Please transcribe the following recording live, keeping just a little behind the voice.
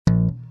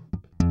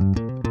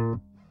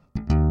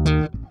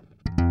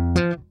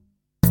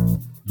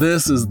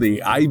This is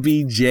the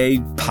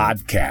IBJ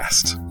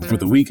podcast for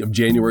the week of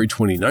January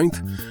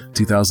 29th,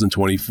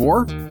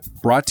 2024,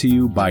 brought to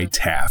you by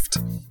Taft.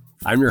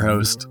 I'm your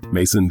host,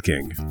 Mason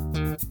King.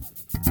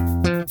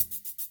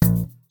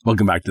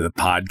 Welcome back to the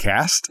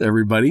podcast,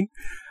 everybody.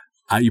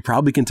 You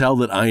probably can tell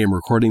that I am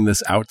recording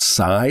this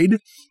outside.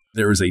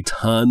 There is a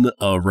ton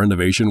of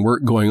renovation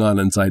work going on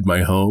inside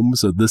my home,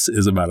 so this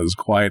is about as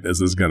quiet as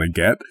it's going to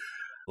get.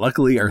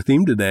 Luckily, our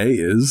theme today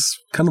is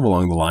kind of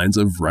along the lines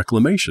of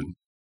reclamation.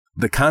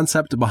 The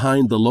concept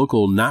behind the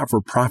local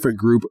not-for-profit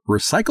group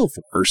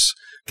RecycleForce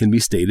can be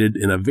stated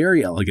in a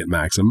very elegant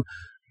maxim: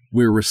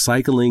 we're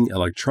recycling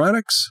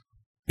electronics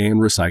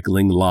and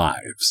recycling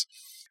lives.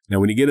 Now,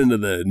 when you get into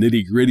the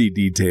nitty-gritty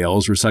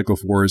details,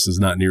 RecycleForce is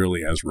not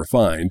nearly as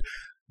refined,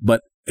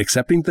 but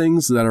accepting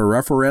things that are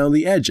rough around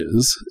the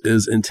edges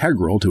is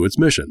integral to its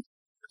mission.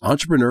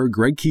 Entrepreneur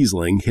Greg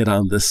Kiesling hit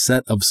on this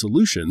set of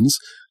solutions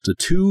to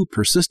two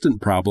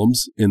persistent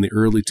problems in the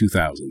early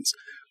 2000s.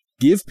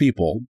 Give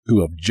people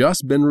who have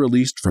just been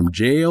released from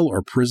jail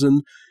or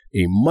prison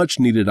a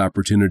much-needed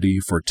opportunity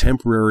for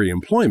temporary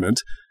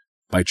employment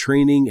by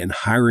training and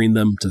hiring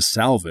them to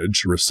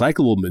salvage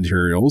recyclable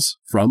materials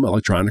from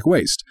electronic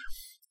waste.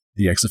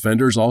 The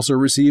ex-offenders also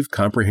receive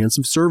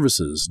comprehensive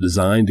services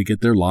designed to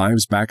get their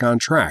lives back on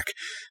track,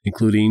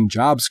 including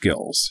job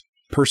skills,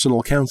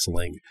 personal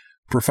counseling,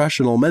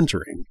 professional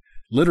mentoring,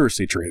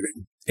 literacy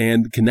training,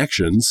 and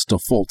connections to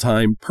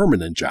full-time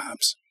permanent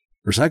jobs.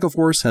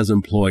 RecycleForce has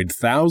employed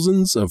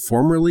thousands of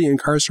formerly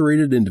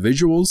incarcerated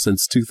individuals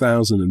since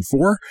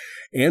 2004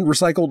 and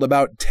recycled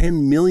about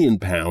 10 million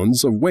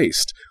pounds of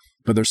waste.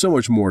 But there's so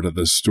much more to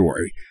this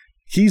story.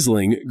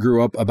 Kiesling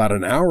grew up about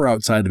an hour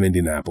outside of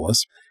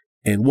Indianapolis,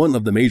 and one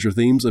of the major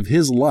themes of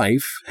his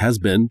life has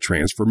been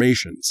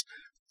transformations.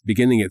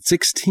 Beginning at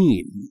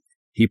 16,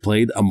 he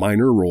played a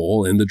minor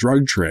role in the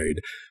drug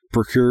trade,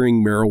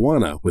 procuring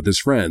marijuana with his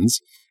friends,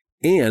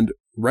 and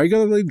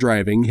regularly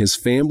driving his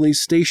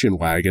family's station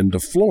wagon to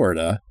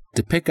Florida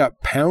to pick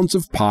up pounds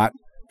of pot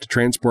to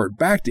transport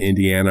back to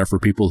Indiana for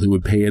people who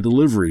would pay a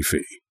delivery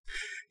fee.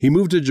 He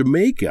moved to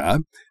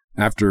Jamaica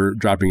after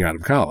dropping out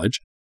of college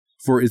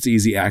for its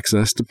easy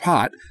access to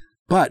pot,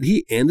 but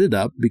he ended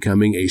up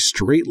becoming a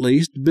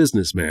straight-laced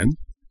businessman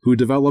who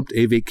developed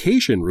a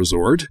vacation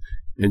resort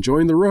and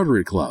joined the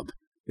Rotary Club.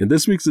 In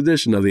this week's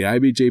edition of the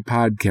IBJ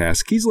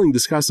podcast, Kiesling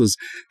discusses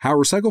how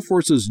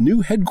RecycleForce's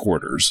new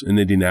headquarters in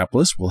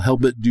Indianapolis will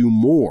help it do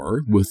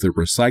more with the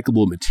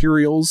recyclable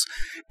materials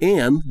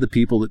and the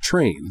people it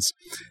trains.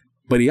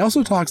 But he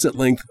also talks at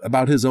length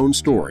about his own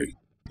story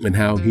and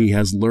how he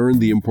has learned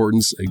the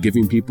importance of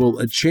giving people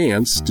a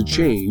chance to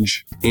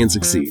change and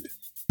succeed.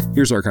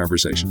 Here's our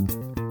conversation.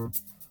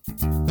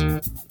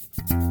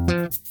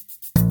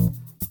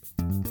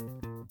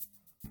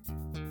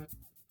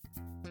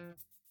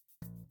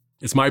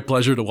 It's my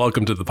pleasure to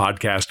welcome to the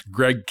podcast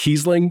Greg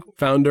Kiesling,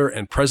 founder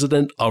and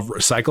president of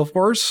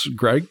RecycleForce.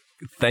 Greg,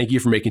 thank you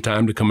for making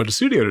time to come into the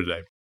studio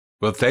today.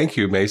 Well, thank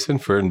you, Mason,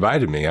 for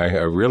inviting me. I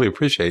really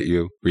appreciate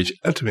you reaching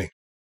out to me.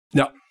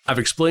 Now, I've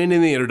explained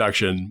in the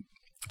introduction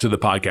to the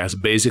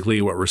podcast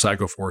basically what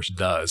RecycleForce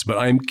does, but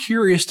I'm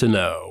curious to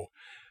know,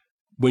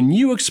 when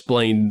you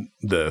explain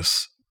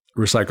this,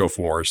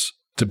 RecycleForce,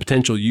 to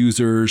potential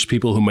users,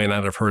 people who may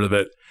not have heard of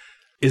it,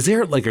 is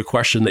there like a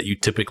question that you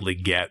typically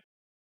get?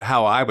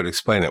 How I would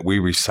explain it, we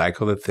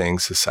recycle the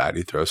things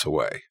society throws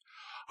away.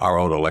 Our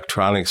old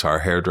electronics, our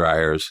hair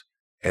dryers,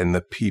 and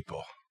the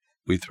people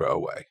we throw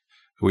away,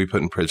 who we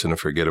put in prison and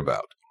forget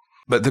about.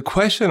 But the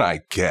question I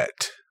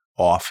get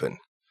often,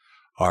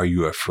 are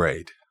you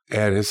afraid?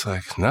 And it's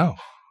like, no,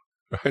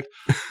 right?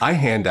 I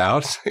hand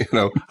out,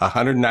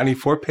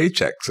 194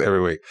 paychecks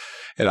every week.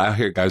 And I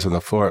hear guys on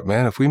the floor,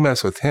 man, if we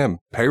mess with him,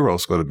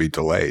 payroll's going to be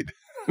delayed.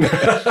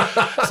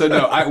 So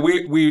no,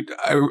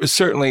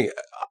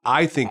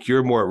 I think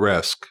you're more at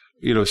risk,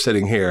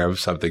 sitting here of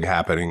something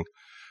happening,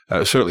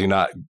 certainly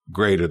not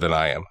greater than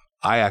I am.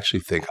 I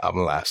actually think I'm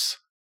less.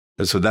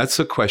 And so that's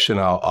the question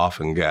I'll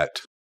often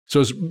get.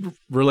 So it's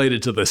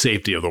related to the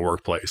safety of the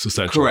workplace,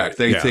 essentially. Correct.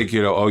 They think,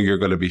 you're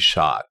going to be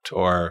shot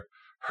or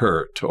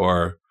hurt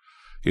or,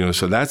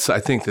 so that's,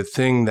 I think, the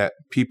thing that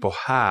people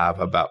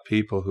have about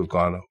people who've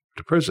gone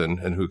to prison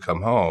and who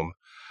come home.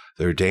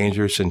 They're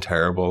dangerous and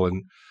terrible,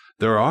 and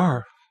there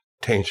are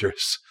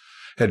dangerous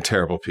and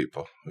terrible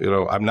people.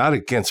 I'm not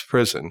against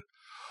prison,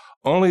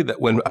 only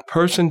that when a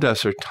person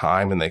does their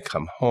time and they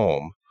come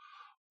home,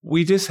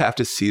 we just have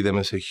to see them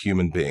as a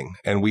human being,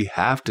 and we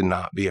have to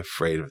not be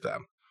afraid of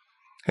them.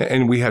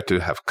 And we have to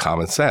have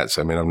common sense.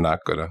 I mean, I'm not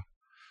going to,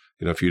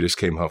 if you just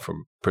came home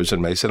from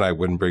prison, Mason, I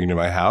wouldn't bring you to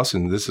my house,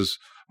 and this is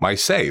my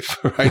safe,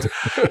 right?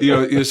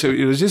 So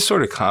it was just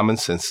sort of common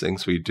sense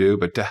things we do,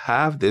 but to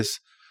have this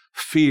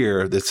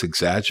fear that's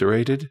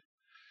exaggerated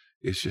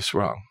is just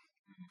wrong.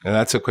 And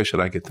that's the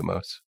question I get the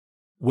most.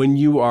 When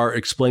you are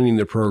explaining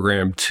the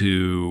program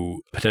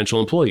to potential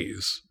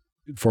employees,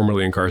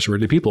 formerly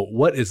incarcerated people,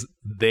 what is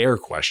their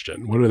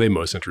question? What are they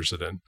most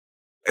interested in?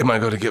 Am I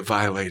going to get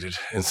violated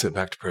and sent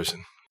back to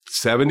prison?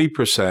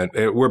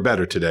 70%, we're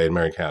better today in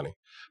Marion County,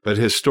 But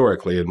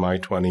historically, in my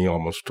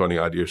almost 20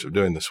 odd years of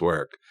doing this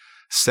work,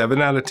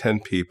 7 out of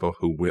 10 people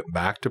who went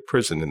back to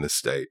prison in the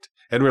state,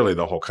 and really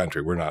the whole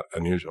country, we're not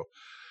unusual,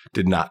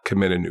 did not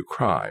commit a new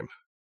crime.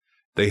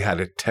 They had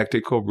a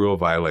technical rule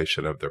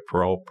violation of their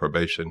parole,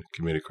 probation,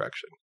 community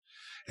correction.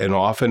 And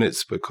often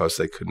it's because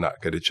they could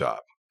not get a job.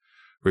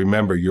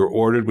 Remember, you're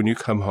ordered when you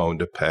come home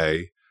to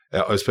pay,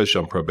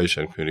 especially on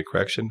probation and community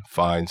correction,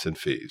 fines and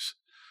fees.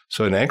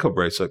 So an ankle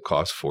bracelet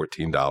costs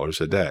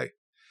 $14 a day.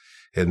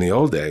 In the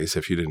old days,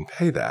 if you didn't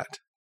pay that,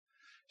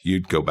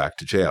 you'd go back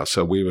to jail.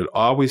 So we would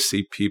always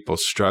see people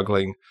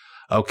struggling.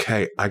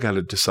 Okay, I got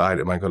to decide,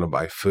 am I going to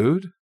buy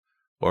food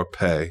or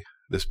pay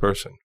this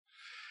person?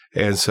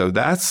 And so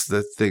that's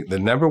the thing. The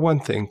number one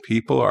thing,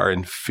 people are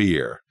in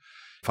fear.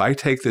 If I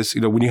take this,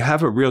 when you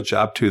have a real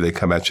job too, they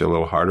come at you a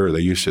little harder. They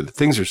used to.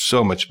 Things are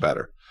so much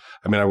better.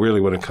 I mean, I really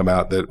want to come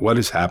out that what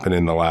has happened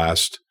in the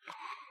last,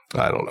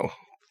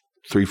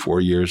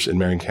 3-4 years in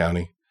Marion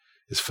County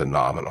is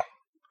phenomenal.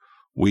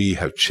 We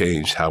have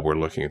changed how we're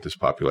looking at this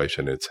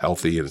population. It's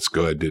healthy and it's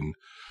good.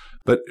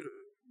 But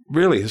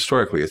really,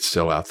 historically, it's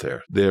still out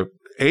there. The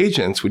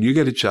agents, when you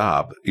get a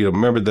job,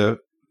 remember the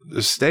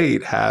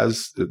state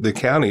has, the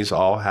counties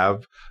all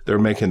have, they're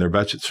making their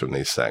budgets from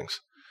these things.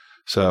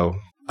 So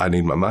I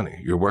need my money.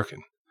 You're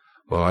working.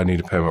 Well, I need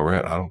to pay my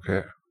rent. I don't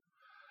care.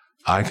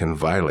 I can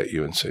violate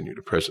you and send you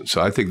to prison.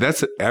 So I think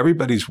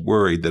everybody's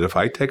worried that if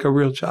I take a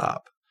real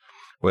job,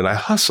 when I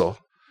hustle,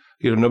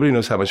 nobody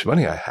knows how much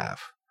money I have.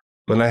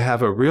 When I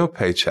have a real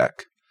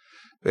paycheck,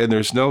 and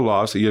there's no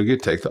laws that you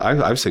take,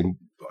 I've seen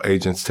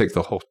agents take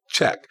the whole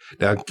check.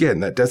 Now,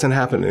 again, that doesn't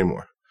happen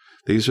anymore.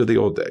 These are the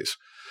old days.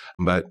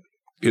 But,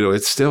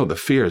 it's still, the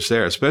fear is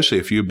there, especially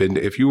if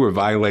you were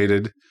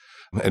violated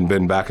and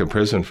been back in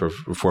prison for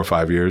 4 or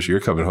 5 years,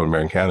 you're coming home to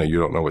Marion County, you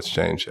don't know what's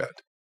changed yet.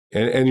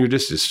 And you're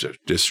just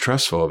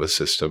distrustful of a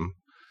system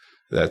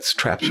that's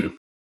trapped you.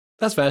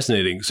 That's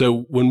fascinating.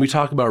 So when we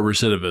talk about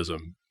recidivism,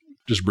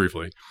 just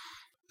briefly,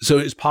 so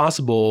it's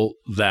possible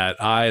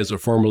that I, as a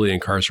formerly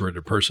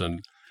incarcerated person,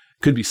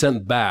 could be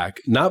sent back,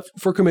 not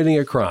for committing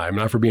a crime,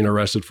 not for being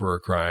arrested for a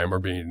crime or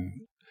being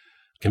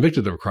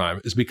convicted of a crime,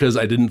 is because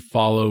I didn't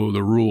follow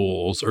the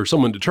rules, or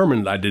someone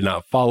determined I did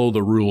not follow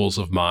the rules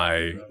of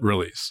my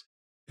release.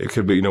 It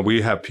could be,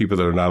 we have people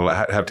that are not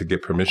allowed, have to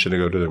get permission to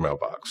go to their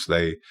mailbox.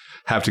 They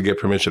have to get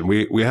permission.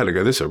 We had to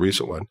go, this is a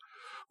recent one.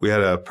 We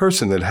had a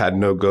person that had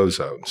no-go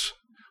zones.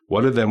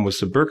 One of them was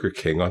the Burger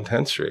King on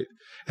 10th Street.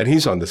 And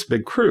he's on this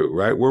big crew,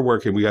 right?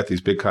 We got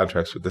these big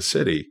contracts with the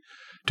city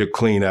to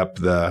clean up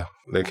the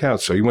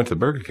accounts. So he went to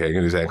Burger King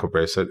and his ankle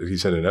bracelet, and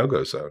he's in a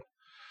no-go zone.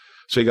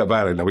 So he got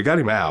violated. Now, we got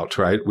him out,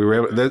 right?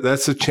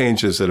 That's the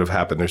changes that have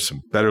happened. There's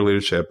some better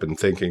leadership and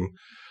thinking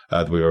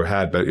that we ever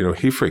had. But,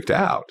 he freaked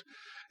out.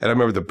 And I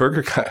remember the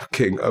Burger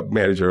King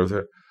manager was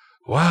there.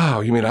 Wow,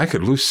 you mean I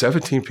could lose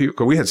 17 people?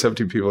 Because we had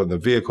 17 people in the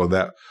vehicle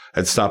that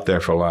had stopped there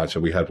for lunch,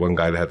 and we had one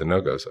guy that had the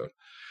no-go zone.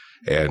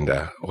 And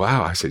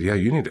wow, I said, yeah,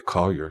 you need to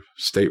call your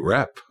state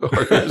rep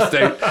or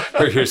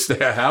your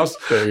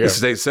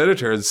state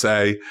senator and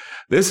say,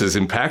 this is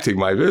impacting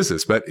my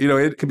business. But,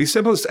 it can be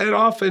simple. And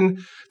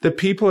often the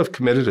people have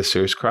committed a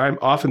serious crime.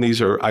 Often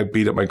these are, I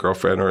beat up my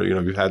girlfriend, or,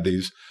 you've had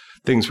these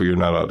things where you're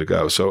not allowed to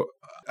go. So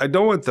I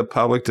don't want the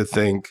public to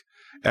think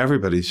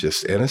everybody's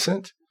just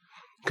innocent,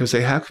 because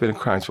they have committed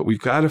crimes. But we've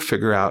got to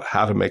figure out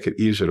how to make it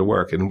easier to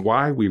work, and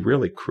why we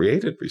really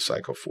created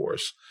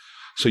RecycleForce.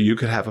 So you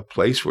could have a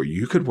place where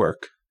you could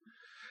work.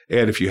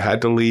 And if you had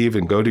to leave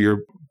and go to your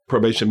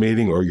probation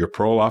meeting, or your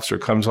parole officer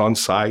comes on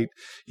site,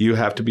 you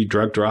have to be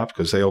drug dropped,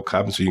 because they'll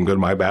come, so you can go to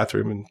my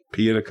bathroom and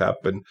pee in a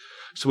cup. And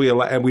so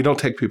we don't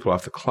take people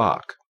off the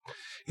clock.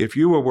 If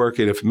you were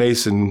working, if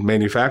Mason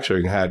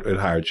Manufacturing had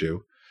hired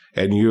you,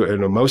 and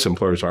most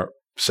employers aren't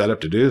set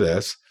up to do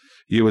this,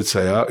 you would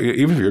say, oh,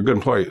 even if you're a good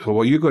employee,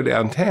 well, you go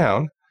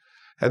downtown,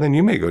 and then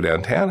you may go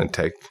downtown and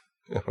take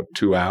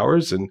 2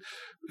 hours, and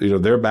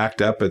they're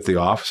backed up at the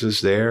offices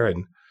there.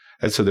 And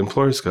so the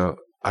employers go,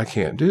 I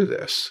can't do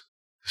this.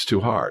 It's too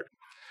hard.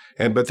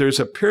 But there's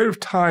a period of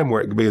time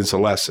where it begins a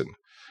lesson.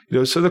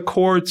 So the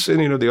courts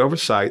and, the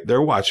oversight,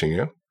 they're watching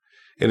you.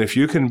 And if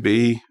you can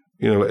be,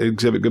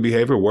 exhibit good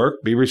behavior, work,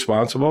 be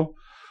responsible,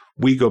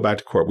 we go back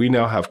to court. We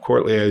now have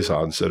court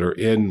liaisons that are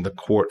in the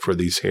court for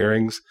these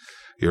hearings.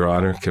 Your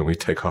Honor, can we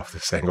take off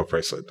this ankle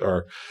bracelet?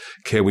 Or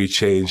can we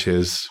change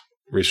his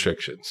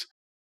restrictions?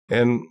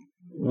 And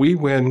we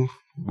win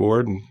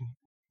board, and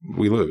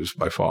we lose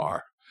by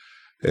far.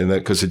 And that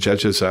because the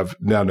judges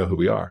now know who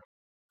we are.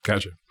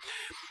 Gotcha.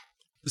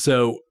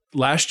 So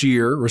last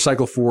year,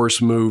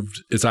 RecycleForce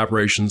moved its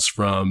operations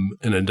from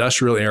an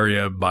industrial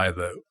area by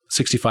the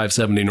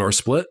 6570 North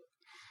Split,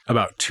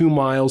 about 2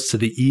 miles to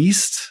the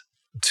east,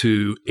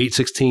 to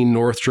 816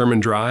 North German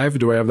Drive.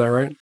 Do I have that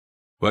right?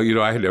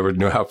 Well, I never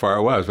knew how far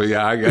it was, but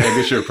yeah, I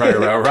guess you're probably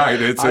about right.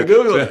 I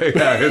Googled it.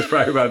 Yeah, it's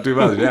probably about 2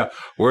 miles. Yeah,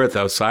 we're at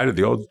the outside of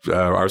the old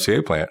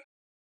RCA plant.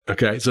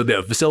 Okay, so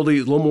the facility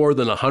is a little more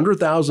than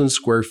 100,000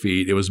 square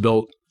feet. It was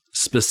built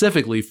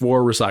specifically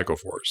for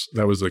RecycleForce.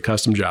 That was a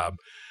custom job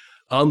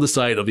on the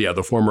site of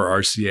the former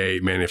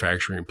RCA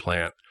manufacturing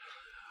plant.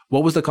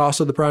 What was the cost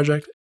of the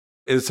project?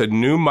 It's a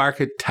new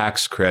market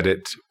tax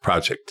credit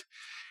project.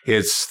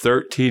 It's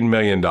 $13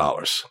 million.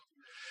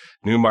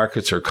 New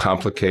markets are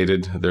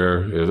complicated.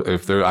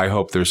 I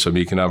hope there's some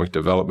economic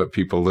development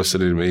people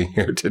listening to me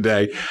here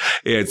today.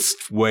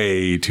 It's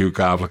way too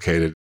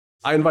complicated.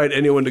 I invite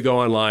anyone to go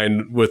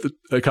online with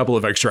a couple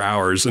of extra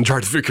hours and try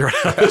to figure out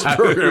how this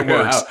program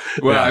works.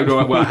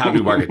 How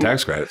do market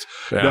tax credits?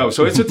 Yeah. No,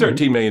 so it's a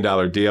 $13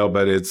 million deal,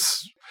 but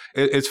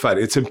it's fun.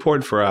 It's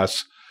important for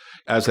us.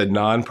 As a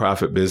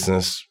nonprofit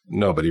business,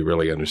 nobody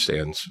really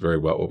understands very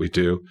well what we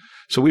do.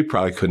 So we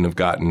probably couldn't have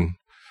gotten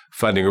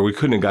funding, or we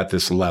couldn't have got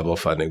this level of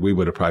funding. We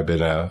would have probably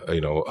been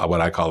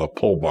what I call a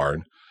pole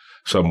barn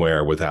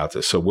somewhere without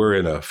this. So we're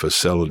in a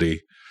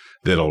facility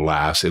that'll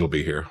last. It'll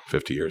be here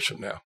 50 years from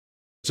now.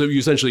 So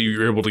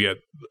you're able to get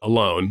a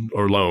loan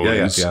or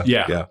loans,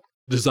 yeah,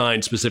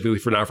 designed specifically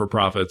for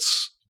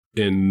not-for-profits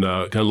in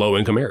kind of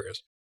low-income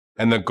areas.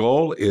 And the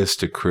goal is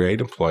to create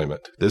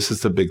employment. This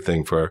is the big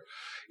thing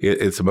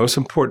it's the most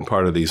important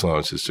part of these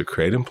loans is to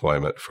create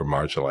employment for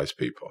marginalized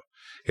people.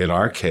 In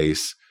our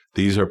case,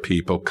 these are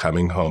people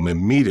coming home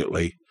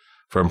immediately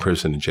from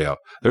prison and jail.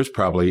 There's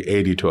probably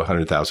 80 to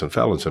 100,000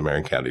 felons in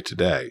Marion County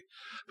today,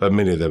 but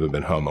many of them have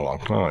been home a long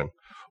time.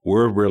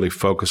 We're really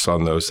focused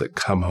on those that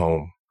come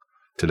home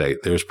today.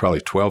 There's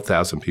probably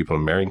 12,000 people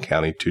in Marion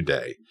County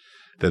today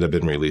that have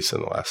been released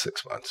in the last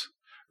 6 months.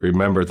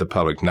 Remember the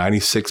public,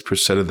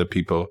 96% of the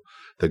people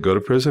that go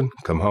to prison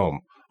come home,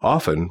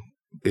 often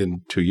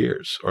in 2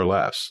 years or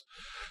less.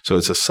 So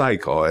it's a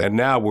cycle. And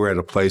now we're at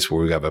a place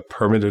where we have a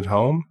permanent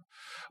home.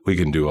 We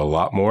can do a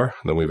lot more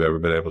than we've ever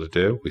been able to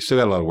do. We still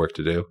got a lot of work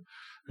to do.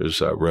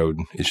 There's road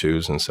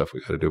issues and stuff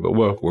we got to do, but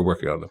we're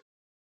working on them.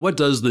 What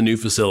does the new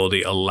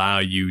facility allow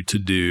you to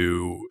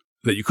do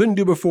that you couldn't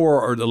do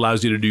before, or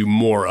allows you to do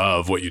more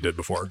of what you did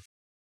before?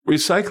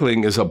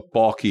 Recycling is a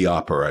bulky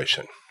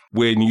operation.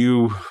 When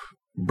you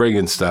bring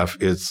in stuff,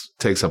 it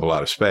takes up a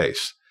lot of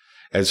space.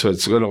 And so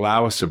it's going to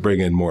allow us to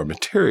bring in more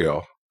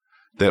material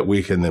that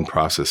we can then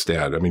process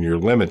down. I mean, you're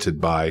limited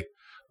by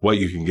what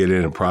you can get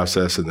in and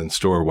process and then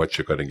store what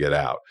you're going to get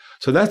out.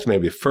 So that's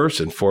maybe first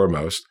and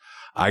foremost.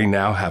 I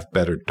now have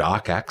better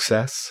dock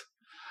access.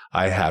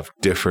 I have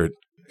different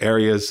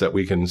areas that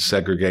we can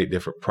segregate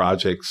different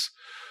projects.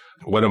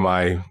 One of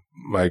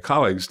my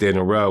colleagues,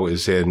 Daniel Rowe,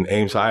 is in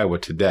Ames, Iowa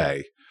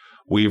today.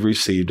 We've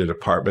received a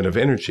Department of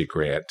Energy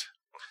grant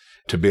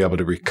to be able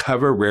to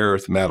recover rare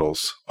earth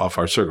metals off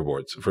our circuit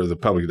boards. For the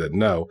public that doesn't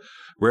know,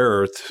 rare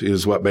earth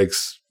is what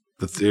makes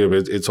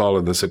it's all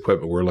in this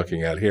equipment we're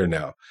looking at here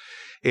now.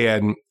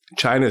 And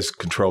China's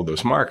controlled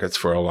those markets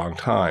for a long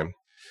time.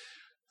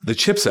 The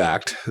CHIPS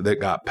Act that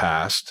got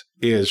passed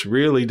is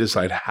really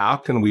designed, how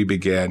can we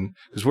begin,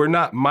 because we're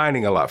not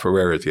mining a lot for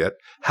rare earth yet,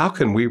 how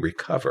can we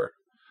recover?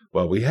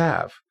 Well, we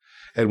have.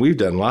 And we've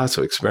done lots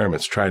of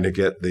experiments trying to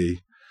get the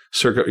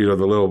circuit, the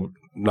little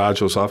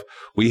nodules off.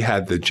 We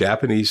had the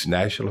Japanese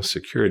National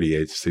Security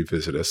Agency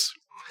visit us,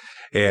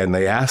 and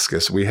they asked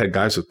us, we had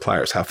guys with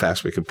pliers, how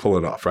fast we could pull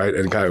it off, right?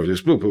 And the guy was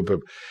just boop, boop,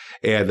 boop.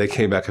 And they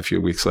came back a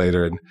few weeks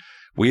later, and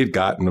we had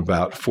gotten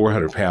about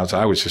 400 pounds.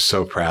 I was just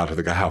so proud of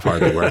the guy, how far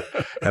they were.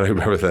 And I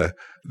remember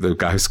the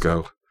guys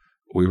go,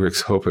 we were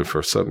hoping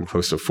for something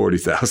close to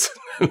 40,000.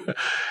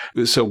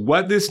 So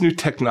what this new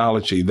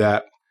technology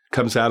that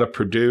comes out of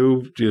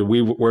Purdue,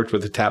 we worked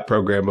with the TAP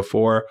program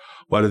before.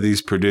 One of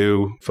these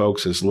Purdue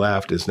folks has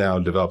now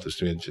developed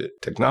this new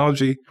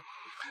technology.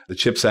 The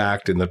CHIPS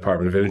Act and the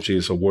Department of Energy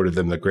has awarded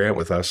them the grant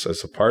with us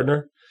as a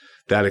partner.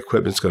 That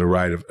equipment's going to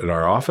ride in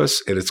our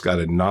office, and it's got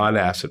a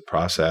non-acid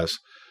process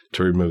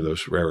to remove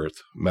those rare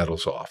earth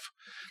metals off.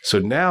 So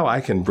now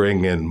I can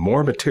bring in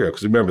more material,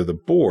 because remember, the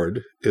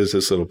board is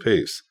this little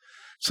piece.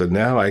 So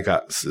now I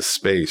got the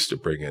space to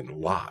bring in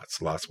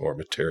lots more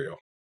material.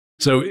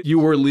 So you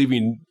were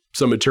leaving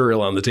some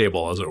material on the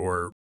table, as it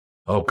were.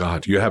 Oh,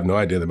 God, you have no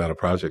idea the amount of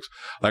projects.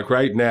 Like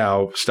right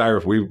now,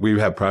 Styrofoam, we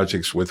have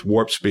projects with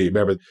warp speed.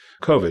 Remember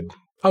COVID?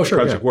 Oh, sure.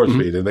 Project Warp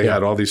Speed. And they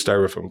had all these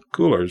Styrofoam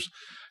coolers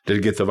to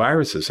get the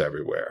viruses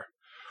everywhere.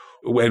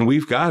 And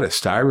we've got a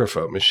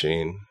Styrofoam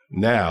machine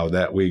now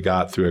that we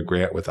got through a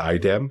grant with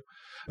IDEM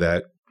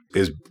that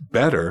is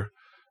better,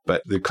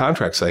 but the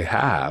contracts they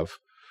have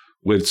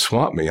would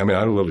swamp me. I mean,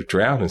 I'd literally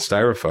drown in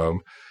Styrofoam,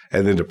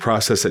 and then to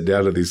process it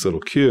down to these little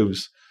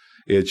cubes,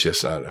 it's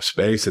just not enough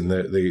space, and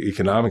the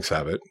economics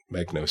of it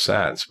make no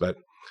sense. But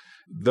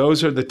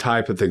those are the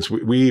type of things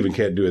we even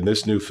can't do in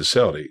this new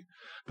facility.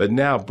 But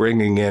now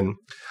bringing in,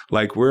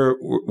 like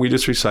we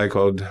just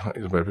recycled,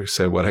 I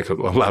said what I'm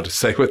allowed to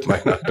say with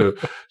my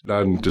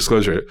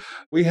non-disclosure.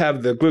 We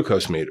have the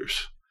glucose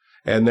meters,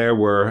 and there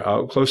were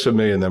close to 1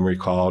 million of them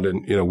recalled.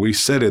 And, we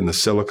sit in the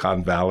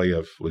Silicon Valley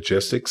of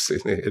logistics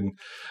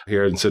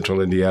here in central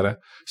Indiana.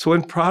 So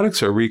when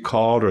products are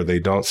recalled or they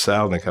don't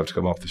sell and they have to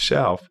come off the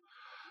shelf,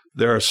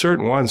 there are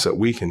certain ones that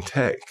we can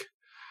take,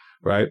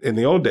 right? In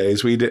the old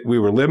days, we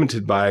were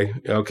limited by,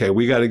 okay,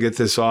 we got to get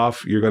this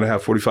off. You're going to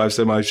have 45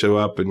 semis show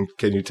up, and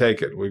can you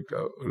take it? We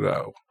go,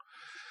 no.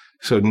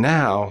 So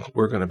now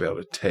we're going to be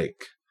able to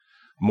take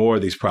more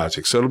of these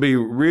projects. So it'll be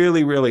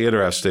really, really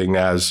interesting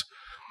as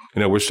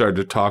We're starting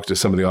to talk to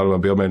some of the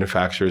automobile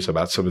manufacturers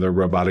about some of their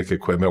robotic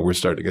equipment. We're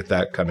starting to get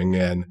that coming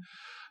in.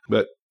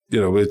 But,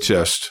 it's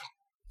just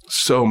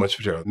so much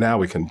material. Now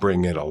we can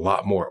bring in a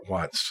lot more at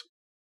once.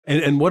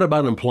 And what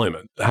about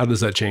employment? How does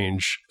that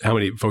change? How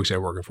many folks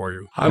are working for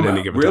you?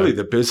 Really,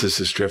 the business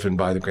is driven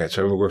by the grants.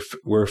 I mean,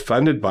 we're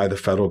funded by the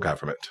federal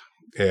government.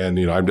 And,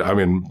 I'm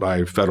in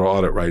my federal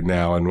audit right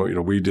now.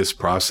 And, we just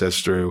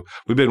processed through.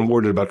 We've been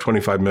awarded about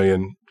 $25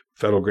 million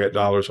federal grant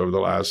dollars over the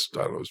last,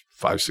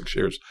 5-6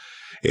 years.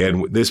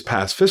 And this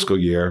past fiscal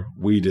year,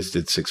 we just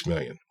did $6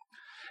 million.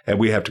 And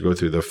we have to go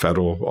through the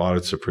federal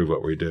audits to prove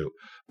what we do.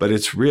 But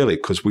it's really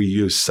because we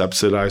use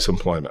subsidized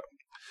employment.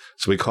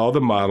 So we call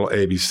the model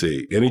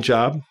ABC. Any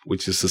job,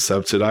 which is the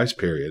subsidized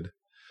period.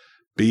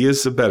 B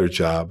is the better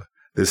job.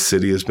 This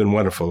city has been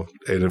wonderful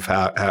in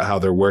how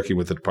they're working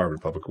with the Department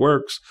of Public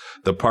Works,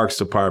 the Parks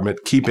Department,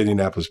 keep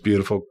Indianapolis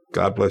beautiful.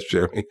 God bless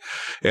Jeremy.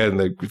 And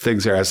the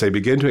things there as they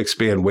begin to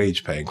expand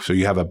wage paying. So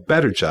you have a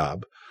better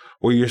job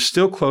where you're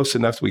still close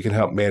enough that we can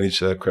help manage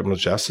the criminal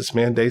justice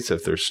mandates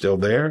if they're still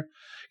there.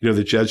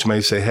 The judge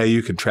may say, hey,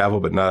 you can travel,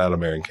 but not out of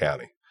Marion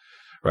County,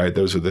 right?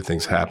 Those are the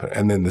things that happen.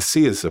 And then the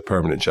C is the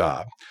permanent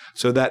job.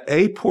 So that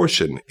A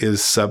portion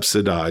is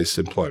subsidized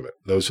employment.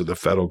 Those are the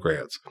federal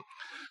grants.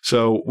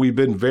 So we've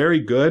been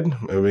very good.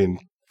 I mean,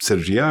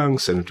 Senator Young,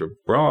 Senator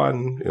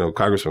Braun,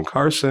 Congressman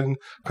Carson,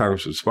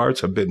 Congressman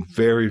Smarts have been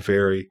very,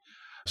 very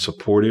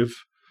supportive.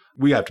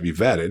 We have to be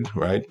vetted,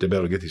 right, to be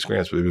able to get these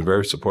grants. But we've been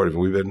very supportive.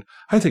 And we've been,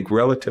 I think,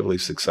 relatively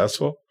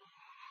successful.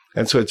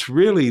 And so it's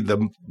really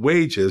the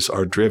wages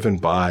are driven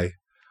by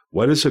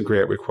what does a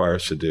grant require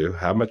us to do?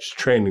 How much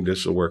training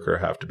does the worker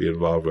have to be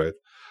involved with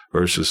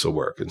versus the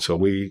work? And so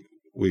we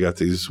got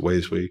these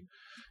ways we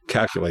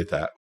calculate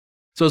that.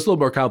 So it's a little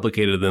more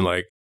complicated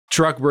than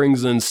truck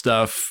brings in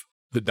stuff,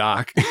 the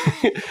dock.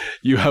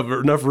 You have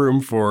enough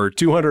room for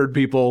 200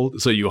 people,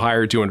 so you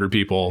hire 200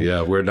 people.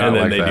 Yeah, we're not and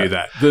then like they that. do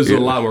that. This is a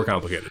lot more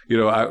complicated.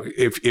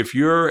 If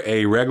you're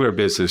a regular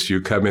business, you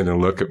come in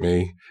and look at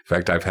me. In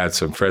fact, I've had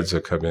some friends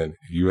that come in,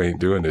 you ain't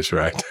doing this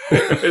right.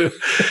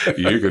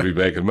 You could be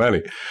making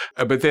money.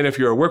 But then if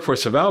you're a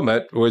workforce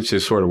development, which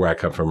is sort of where I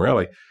come from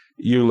really,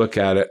 you look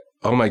at it,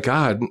 oh my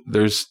God,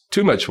 there's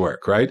too much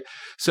work, right?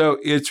 So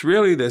it's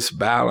really this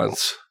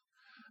balance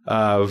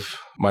of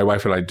my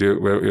wife and I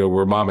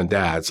we're mom and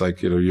dads.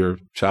 Your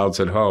child's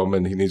at home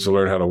and he needs to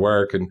learn how to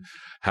work, and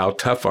how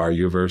tough are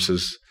you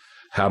versus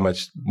how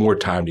much more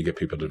time do you get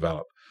people to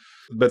develop.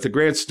 But the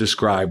grants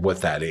describe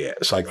what that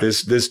is.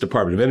 This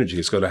Department of Energy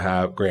is going to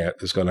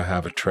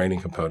have a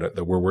training component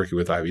that we're working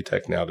with Ivy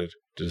Tech now to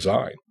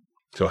design.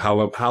 So how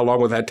long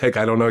will that take?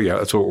 I don't know yet.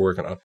 That's what we're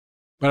working on.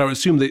 But I would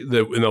assume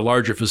that in the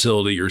larger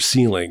facility, your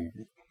ceiling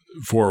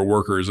for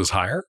workers is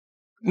higher?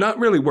 Not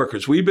really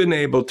workers. We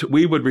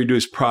would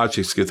reduce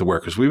projects to get the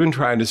workers. We've been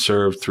trying to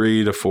serve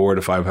 300 to 400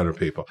 to 500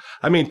 people.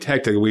 I mean,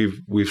 technically,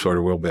 we've sort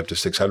of will be up to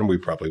 600. We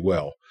probably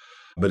will.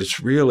 But it's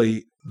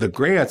really, the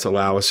grants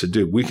allow us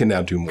to we can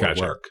now do more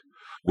work.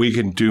 We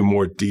can do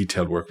more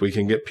detailed work. We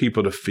can get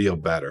people to feel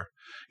better.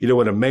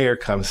 When a mayor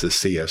comes to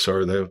see us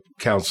or the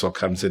council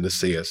comes in to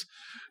see us,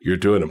 you're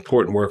doing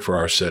important work for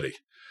our city.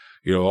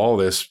 All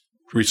this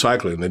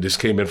recycling, they just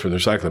came in from the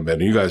recycling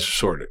bin, and you guys are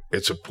sorting it.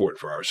 It's important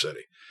for our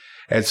city.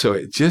 And so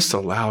it just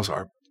allows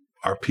our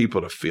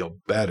people to feel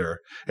better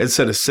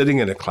instead of sitting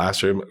in a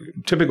classroom.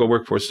 Typical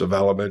workforce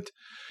development,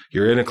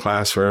 you're in a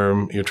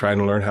classroom, you're trying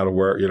to learn how to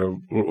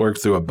work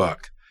through a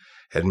book.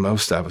 And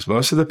most of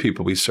the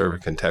people we serve are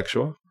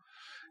contextual.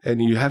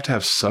 And you have to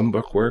have some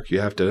book work. You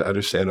have to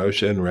understand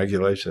OSHA and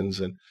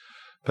regulations,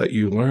 but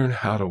you learn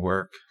how to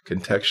work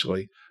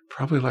contextually,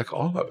 probably like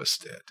all of us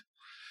did.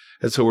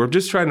 And so we're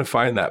just trying to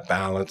find that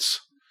balance,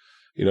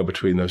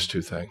 between those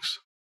two things.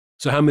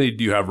 So how many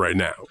do you have right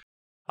now?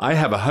 I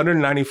have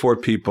 194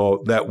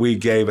 people that we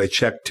gave a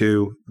check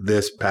to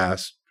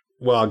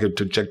I'll give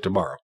a check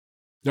tomorrow.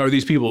 Now, are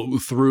these people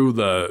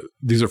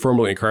these are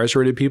formerly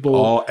incarcerated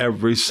people?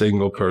 Every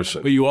single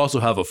person. But you also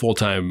have a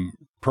full-time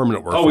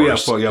permanent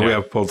workforce. We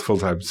have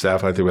full-time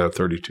staff. I think we have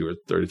 32 or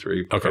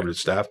 33 permanent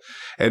staff.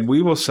 And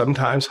we will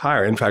sometimes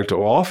hire. In fact,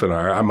 often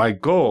hire. My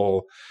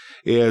goal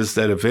is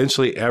that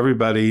eventually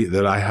everybody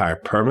that I hire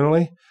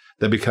permanently,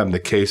 they become the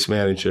case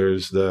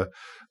managers, the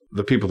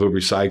people who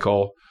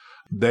recycle.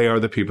 They are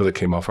the people that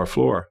came off our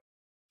floor.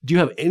 Do you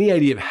have any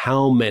idea of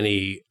how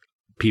many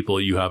people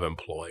you have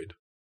employed?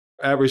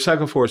 At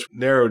RecycleForce,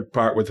 narrowed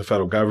part with the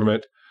federal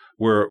government,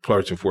 we're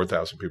approaching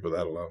 4,000 people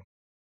that alone.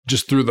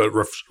 Just through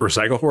the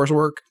RecycleForce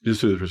work?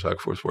 Just through the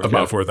RecycleForce work.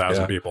 About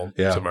 4,000 people.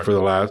 Yeah, for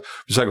the last.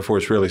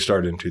 RecycleForce really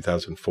started in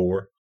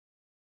 2004.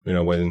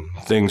 When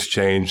things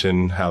changed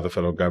and how the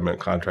federal government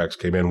contracts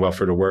came in,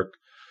 welfare to work.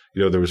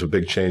 There was a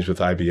big change with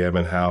IBM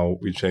and how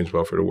we changed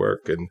welfare to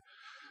work. And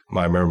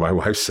I remember my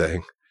wife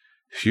saying,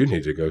 you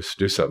need to go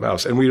do something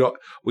else. And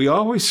we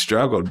always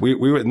struggled. We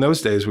were in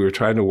those days, we were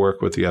trying to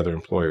work with the other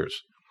employers.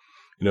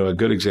 A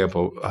good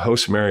example,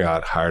 Host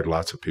Marriott hired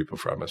lots of people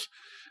from us.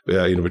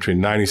 Between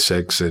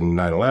 96 and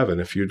 9/11,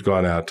 if you'd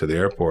gone out to the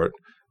airport,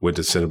 went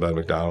to Cinnabon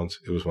McDonald's,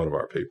 it was one of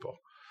our people.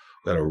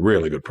 We had a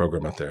really good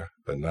program out there.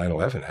 But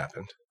 9/11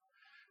 happened.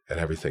 and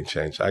everything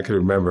changed. I can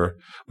remember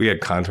we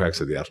had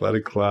contracts at the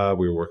athletic club.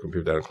 We were working with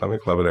people down at Columbia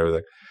Club and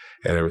everything,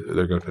 and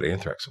they're going to put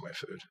anthrax in my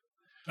food.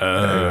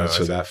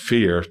 So that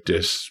fear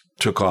just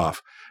took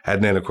off.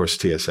 And then, of course,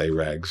 TSA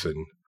regs.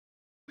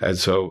 And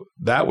so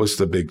that was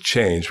the big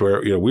change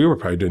where, we were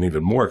probably doing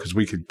even more because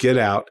we could get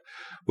out.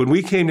 When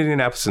we came to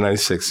Indianapolis in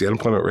 96, the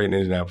unemployment rate in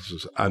Indianapolis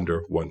was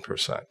under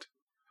 1%.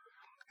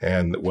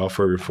 And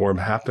welfare reform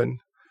happened.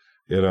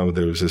 There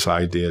was this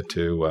idea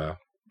to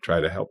try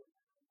to help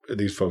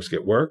these folks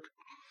get work.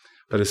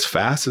 But as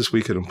fast as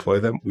we could employ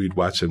them, we'd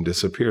watch them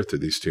disappear through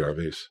these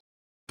TRVs.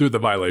 Through the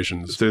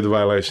violations,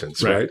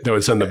 right? They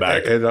would send them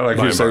back. And like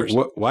you say,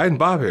 why isn't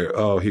Bob here?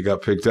 Oh, he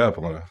got picked up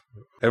on a.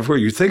 And where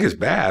you think it's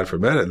bad for a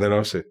minute, and then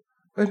I'll say,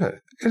 wait a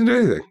minute, he didn't do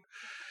anything.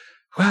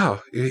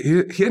 Wow, he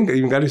hadn't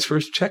even got his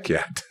first check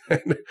yet. I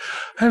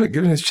haven't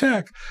given his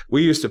check.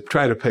 We used to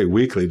try to pay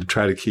weekly to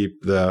try to keep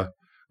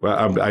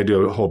I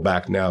do hold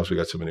back now as we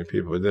got so many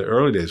people. But in the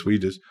early days, we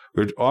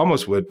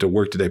almost went to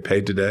work today,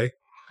 paid today,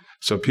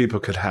 so people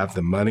could have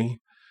the money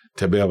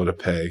to be able to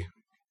pay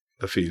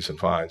the fees and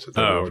fines.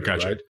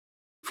 Gotcha. Right?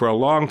 For a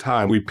long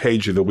time, we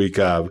paid you the week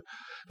of,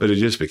 but it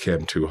just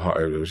became too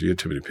hard. You had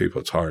too many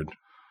people. It's hard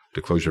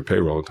to close your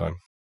payroll in time.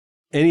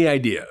 Any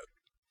idea?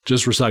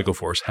 Just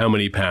RecycleForce, how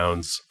many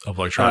pounds of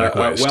electronic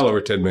waste? Well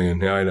over 10 million.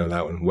 Yeah, I know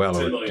that one. Well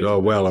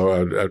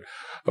over.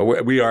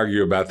 We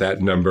argue about that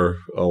number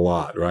a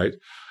lot, right?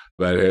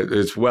 But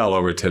it's well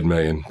over 10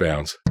 million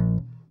pounds.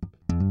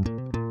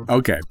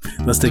 Okay,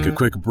 let's take a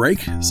quick break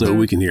so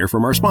we can hear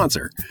from our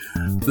sponsor.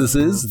 This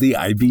is the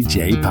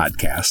IBJ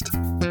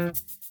Podcast.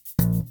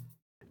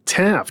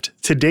 Taft,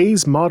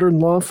 today's modern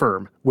law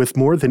firm. With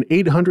more than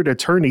 800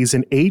 attorneys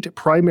in 8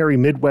 primary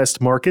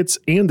Midwest markets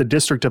and the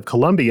District of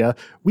Columbia,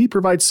 we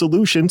provide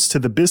solutions to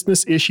the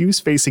business issues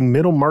facing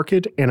middle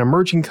market and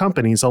emerging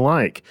companies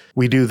alike.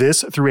 We do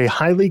this through a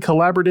highly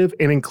collaborative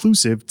and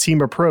inclusive team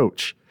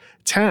approach.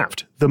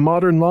 Taft, the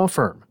modern law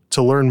firm.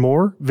 To learn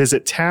more,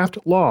 visit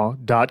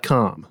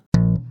taftlaw.com.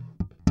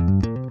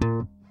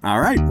 All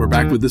right, we're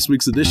back with this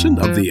week's edition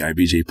of the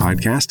IBJ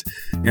Podcast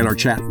and our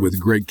chat with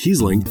Greg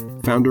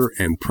Kiesling, founder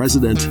and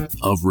president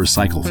of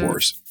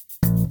RecycleForce.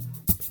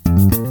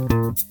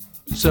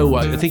 So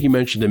I think you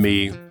mentioned to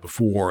me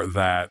before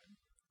that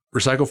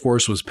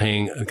RecycleForce was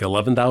paying like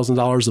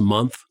 $11,000 a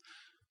month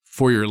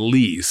for your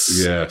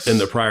lease in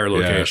the prior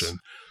location. Yes.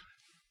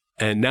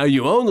 And now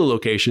you own the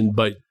location,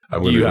 but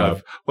you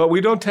have. Well,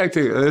 we don't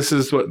technically. This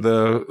is what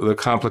the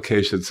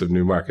complications of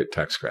new market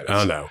tax credits.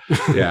 Oh no.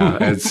 Yeah,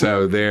 and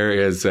so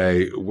there's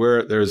a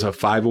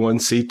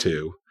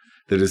 501c2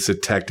 that is the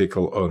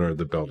technical owner of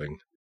the building,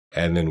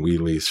 and then we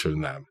lease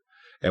from them,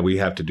 and we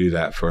have to do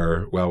that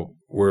for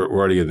we're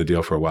already in the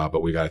deal for a while,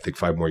 but we got I think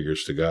 5 more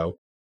years to go.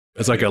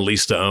 It's like a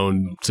lease to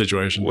own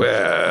situation.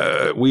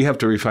 Well, we have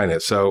to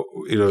refinance. So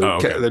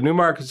the new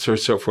markets are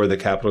so for the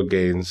capital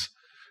gains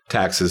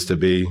taxes to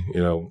be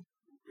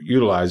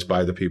utilized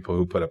by the people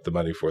who put up the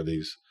money for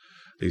these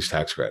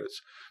tax credits.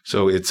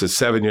 So it's a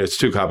 7 year. It's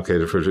too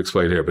complicated for to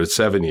explain here, but it's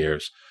 7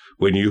 years.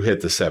 When you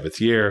hit the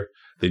 7th year,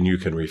 then you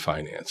can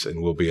refinance,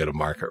 and we'll be at a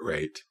market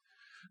rate.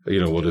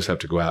 We'll just have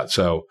to go out.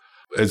 So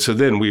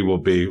then we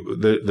will be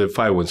the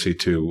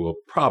 501c2 will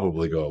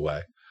probably go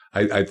away.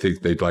 I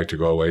think they'd like to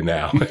go away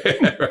now,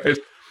 right?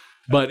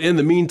 But in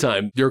the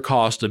meantime, your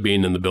cost of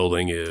being in the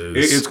building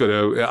is... It's going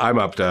to... I'm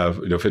up to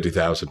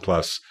 $50,000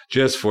 plus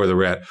just for the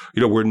rent.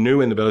 We're new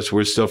in the building, so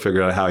we're still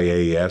figuring out how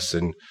AES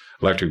and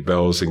electric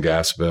bills and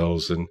gas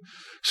bills and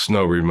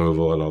snow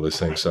removal and all these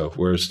things. So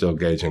we're still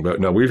gauging. But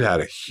no, we've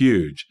had a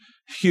huge,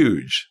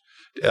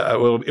 it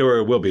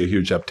will be a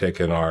huge uptick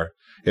in our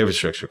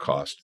infrastructure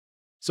cost.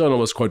 So it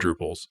almost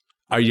quadruples.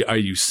 Are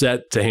you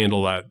set to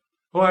handle that?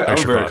 Well,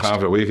 I'm very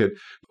confident we could.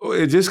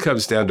 It just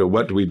comes down to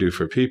what do we do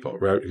for people,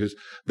 right? Because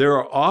there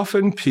are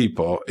often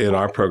people in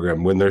our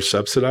program when their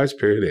subsidized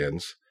period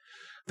ends,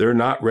 they're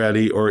not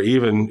ready, or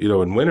even,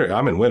 in winter,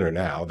 I'm in winter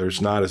now,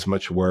 there's not as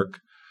much work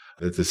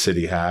that the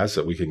city has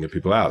that we can get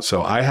people out.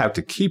 So I have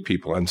to keep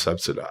people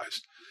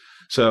unsubsidized.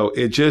 So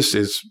it just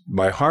is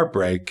my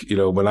heartbreak,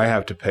 when I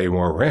have to pay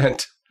more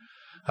rent,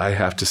 I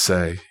have to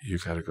say, you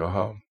got to go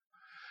home.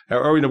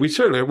 Or,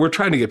 we're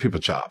trying to get people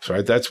jobs,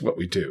 right? That's what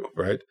we do,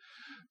 right?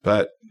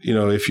 But,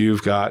 if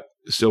you've got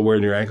still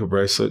wearing your ankle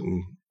bracelet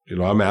and,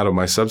 I'm out of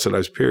my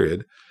subsidized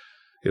period,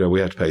 we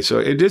have to pay. So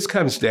it just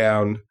comes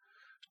down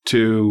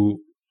to,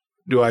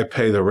 do I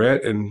pay the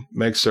rent and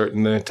make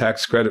certain the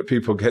tax credit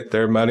people get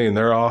their money and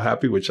they're all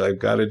happy, which I've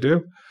got to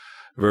do,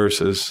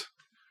 versus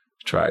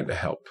trying to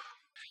help.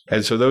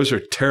 And so those are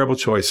terrible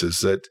choices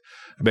that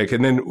I make.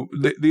 And then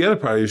the other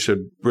part you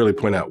should really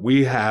point out,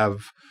 we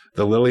have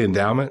the Lilly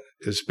Endowment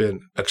has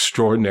been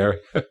extraordinary.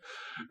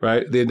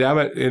 Right? The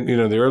endowment, in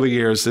the early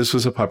years, this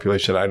was a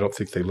population I don't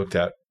think they looked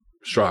at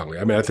strongly.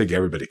 I mean, I think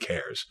everybody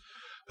cares,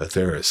 but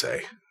they're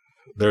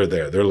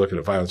there. They're looking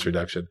at violence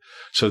reduction.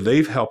 So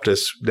they've helped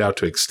us now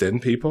to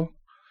extend people.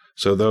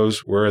 So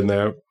those were in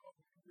the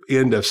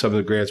end of some of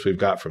the grants we've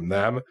got from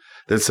them.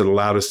 That's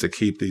allowed us to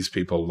keep these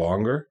people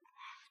longer.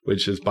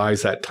 which is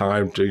buys that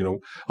time to,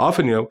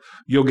 often,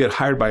 you'll get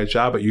hired by a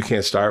job, but you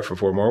can't start for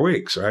 4 more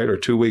weeks, right? Or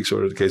 2 weeks, or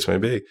whatever the case may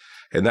be.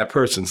 And that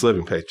person's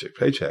living paycheck,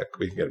 paycheck.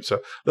 We can get it. So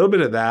a little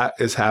bit of that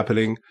is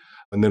happening.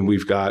 And then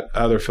we've got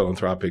other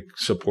philanthropic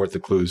support. The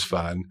Clues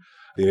Fund,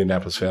 the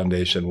Indianapolis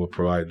Foundation will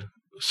provide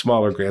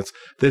smaller grants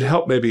that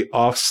help maybe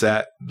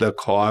offset the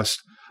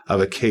cost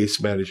of a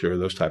case manager or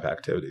those type of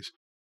activities.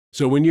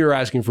 So when you're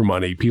asking for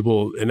money,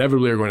 people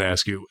inevitably are going to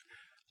ask you,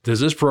 does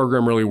this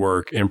program really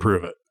work? And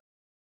prove it.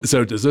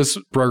 So does this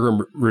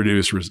program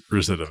reduce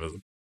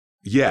recidivism?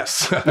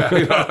 Yes.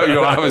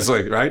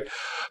 Obviously, right?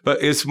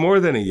 But it's more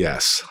than a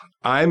yes.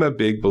 I'm a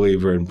big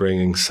believer in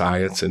bringing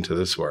science into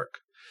this work.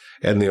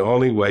 And the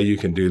only way you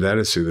can do that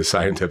is through the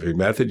scientific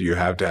method. You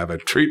have to have a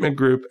treatment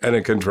group and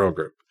a control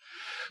group.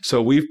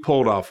 So we've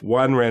pulled off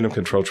one random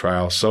control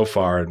trial so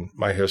far in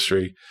my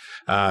history.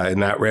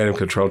 And that random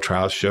control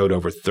trial showed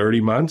over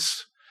 30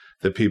 months,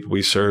 the people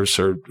we served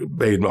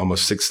made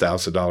almost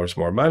 $6,000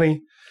 more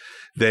money.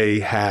 They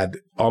had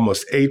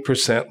almost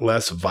 8%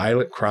 less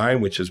violent crime,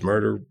 which is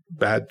murder,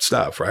 bad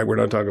stuff, right? We're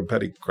not talking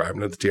petty crime,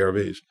 not the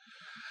TRVs.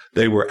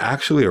 They were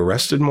actually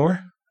arrested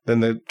more than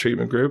the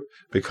treatment group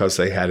because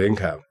they had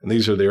income. And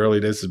these are the early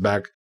days,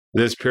 back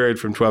this period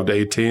from 12 to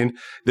 18.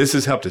 This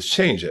has helped us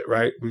change it,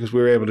 right? Because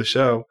we were able to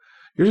show,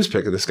 you're just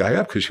picking this guy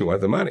up because you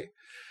want the money.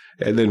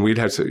 And then we'd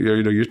have to,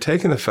 you're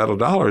taking the federal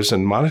dollars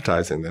and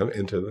monetizing them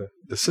into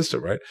the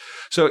system, right?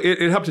 So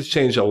it helped us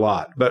change a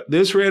lot. But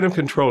this random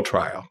control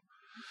trial,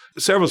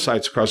 several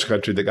sites across the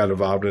country that got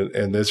involved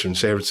in this, from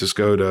San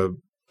Francisco to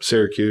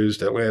Syracuse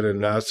to Atlanta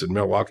and us and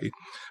Milwaukee,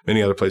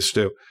 many other places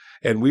too.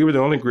 And we were the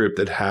only group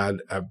that had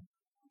a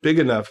big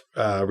enough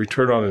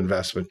return on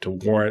investment to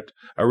warrant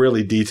a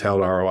really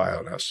detailed ROI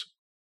on us.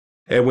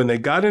 And when they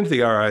got into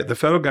the ROI, the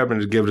federal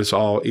government had given us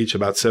all each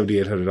about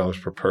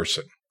 $7,800 per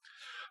person.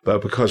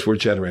 But because we're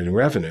generating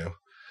revenue,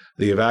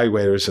 the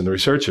evaluators and the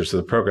researchers of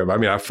the program,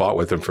 I fought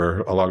with them for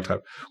a long time.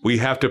 We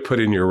have to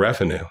put in your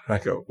revenue. And I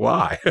go,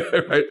 why?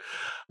 Right?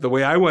 The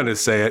way I want to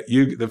say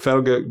it, the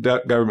federal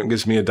government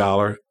gives me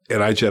 $1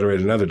 and I generate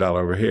another $1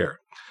 over here.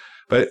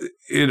 But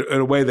in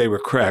a way, they were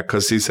correct,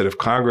 because he said, if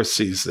Congress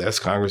sees this,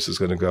 Congress is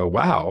going to go,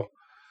 wow,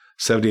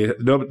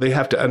 78. No, they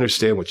have to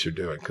understand what you're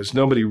doing, because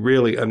nobody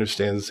really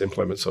understands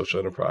implement social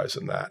enterprise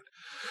in that.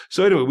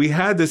 So anyway, we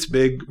had this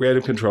big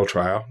random control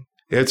trial.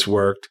 It's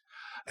worked.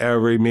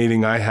 Every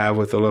meeting I have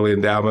with the Lilly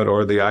Endowment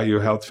or the IU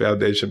Health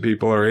Foundation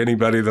people or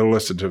anybody that'll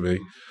listen to me,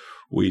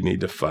 we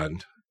need to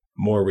fund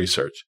more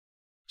research.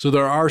 So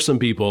there are some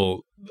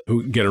people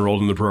who get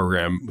enrolled in the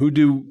program who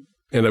do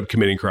end up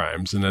committing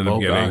crimes and end up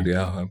getting... God,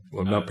 yeah.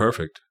 I'm not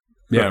perfect.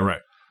 Yeah,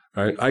 right.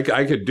 Right.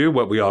 I could do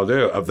what we all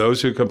do of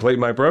those who complete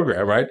my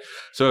program, right?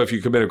 So if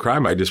you commit a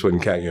crime, I just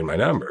wouldn't count you in my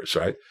numbers,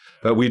 right?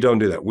 But we don't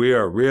do that. We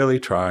are really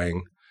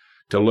trying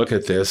to look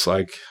at this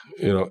like,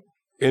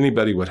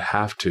 anybody would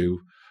have to,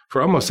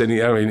 for almost any,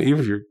 even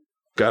if you've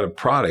got a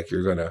product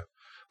you're going to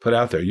put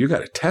out there, you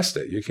got to test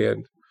it. You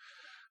can't,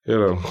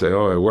 say,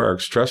 oh, it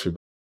works. Trust me.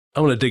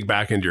 I want to dig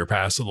back into your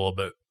past a little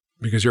bit,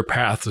 because your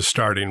path to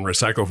starting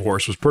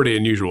RecycleForce was pretty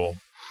unusual.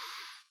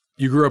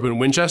 You grew up in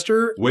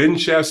Winchester?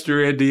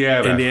 Winchester,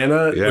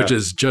 Indiana. Yeah. Which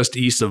is just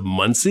east of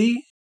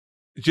Muncie?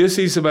 Just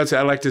east of Muncie.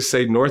 I like to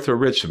say north of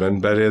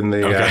Richmond, but in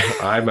the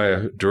I'm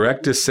a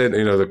direct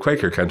descendant, the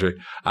Quaker country.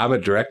 I'm a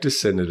direct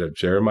descendant of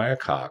Jeremiah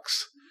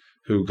Cox,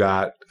 who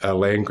got a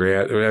land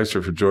grant,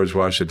 actually for George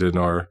Washington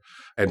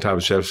and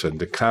Thomas Jefferson,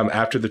 to come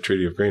after the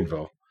Treaty of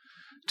Greenville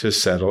to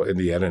settle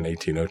Indiana in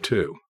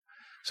 1802.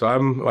 So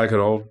I'm like an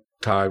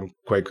old-time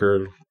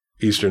Quaker,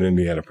 Eastern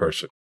Indiana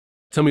person.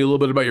 Tell me a little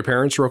bit about your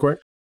parents real quick.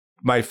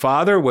 My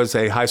father was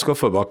a high school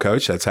football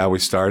coach. That's how we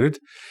started.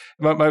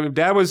 My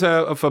dad was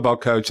a football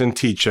coach and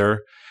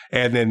teacher,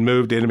 and then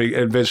moved in and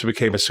eventually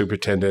became a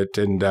superintendent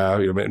in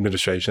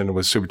administration, and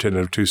was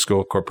superintendent of 2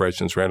 school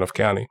corporations, Randolph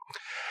County.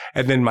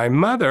 And then my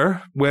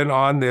mother went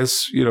on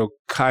this,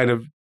 kind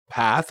of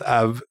path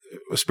of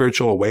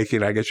spiritual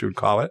awakening, I guess you would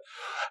call it.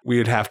 We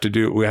had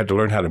to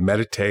learn how to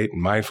meditate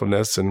and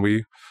mindfulness, and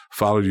we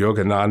followed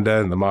Yogananda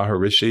and the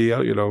Maharishi,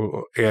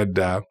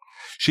 and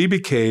she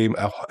became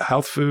a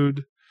health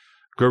food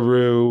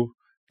guru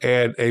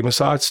and a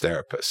massage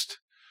therapist.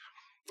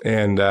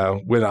 And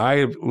when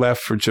I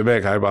left for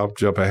Jamaica, I'll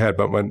jump ahead,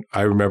 but when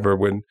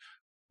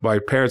my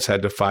parents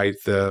had to fight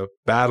the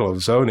battle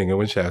of zoning in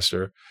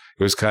Winchester,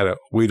 it was kind of,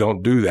 we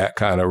don't do that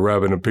kind of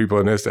rubbing of people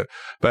in this.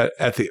 But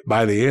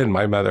by the end,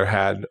 my mother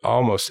had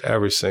almost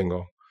every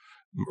single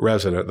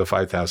resident, the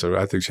 5,000,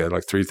 I think she had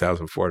like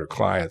 3,400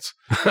 clients.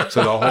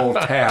 So the whole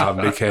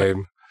town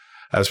became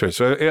a spirit.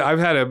 So I've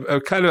had a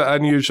kind of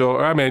unusual,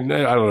 I don't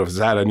know if it's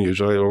that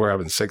unusual. We're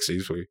having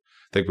 60s. I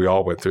think we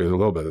all went through a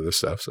little bit of this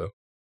stuff. So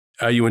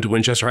you went to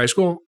Winchester High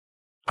School?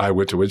 I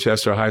went to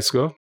Winchester High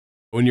School.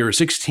 When you were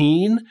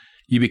 16,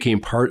 you became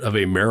part of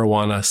a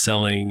marijuana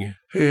selling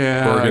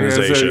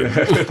organization.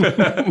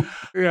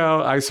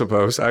 I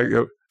suppose.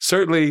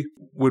 Certainly,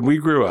 when we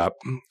grew up,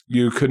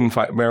 you couldn't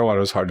find, marijuana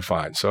was hard to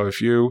find. So if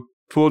you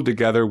pooled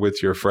together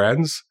with your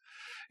friends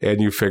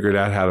and you figured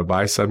out how to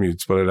buy some,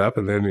 you'd split it up.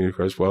 And then, of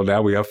course,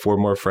 now we have 4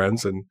 more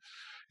friends. And,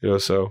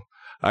 So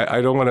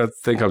I don't want to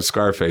think I'm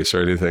Scarface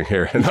or anything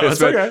here. No,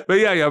 it's okay.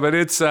 But but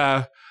it's,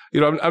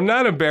 I'm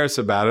not embarrassed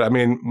about it. I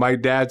mean, my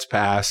dad's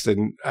passed,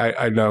 and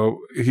I know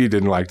he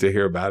didn't like to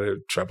hear about it. It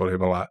troubled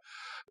him a lot.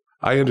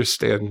 I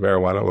understand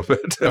marijuana a little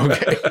bit.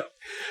 Okay.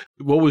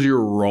 What was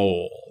your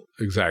role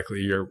exactly,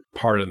 your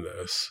part in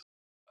this?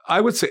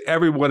 I would say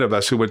every one of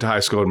us who went to high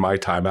school in my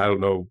time, I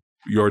don't know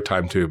your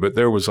time too, but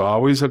there was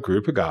always a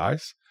group of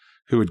guys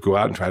who would go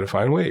out and try to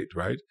find weed,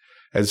 right?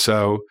 And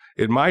so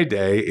in my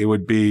day, it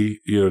would be,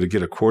 to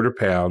get a quarter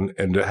pound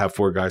and to have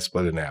 4 guys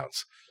split an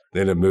ounce.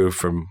 Then it moved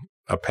from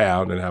a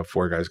pound and have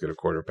 4 guys get a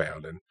quarter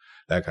pound and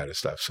that kind of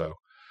stuff. So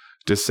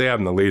to say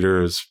I'm the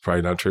leader is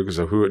probably not true because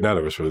none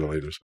of us were the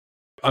leaders.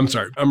 I'm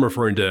sorry. I'm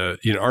referring to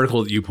an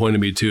article that you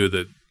pointed me to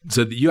that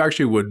said that you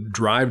actually would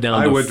drive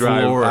down to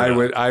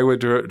Florida. I would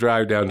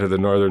drive down to the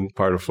northern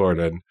part of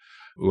Florida and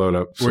load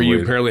up. Where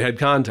you apparently had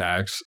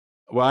contacts.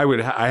 Well,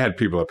 I had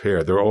people up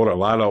here. There were a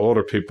lot of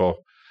older people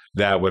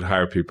that would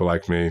hire people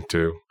like me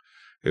to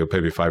pay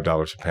me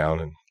 $5 a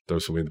pound and throw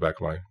some weed in the back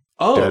of my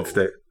dad's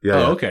state.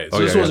 Yeah. Oh, okay. So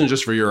this wasn't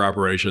just for your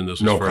operation.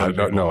 This was for other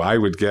people. No. I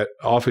would get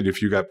often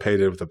if you got paid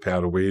in with a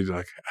pound of weed,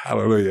 like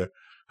hallelujah.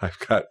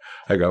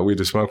 I got weed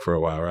to smoke for a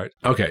while, right?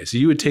 Okay, so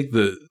you would take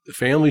the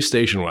family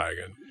station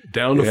wagon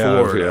down to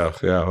Florida.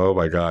 Yeah. Oh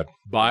my God.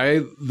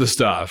 Buy the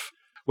stuff.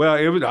 Well,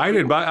 I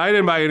didn't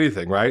buy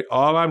anything, right?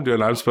 All I'm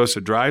doing, I'm supposed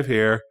to drive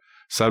here.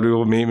 Somebody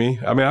will meet me.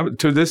 I mean,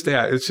 to this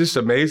day, it's just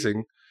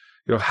amazing.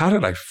 How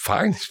did I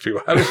find these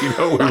people? How did you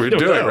know what we were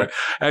doing? Right?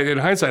 And in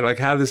hindsight, like,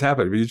 how did this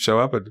happen? You'd show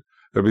up and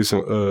there'd be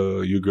some,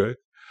 you Greg?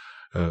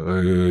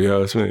 Yeah,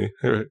 that's me.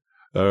 All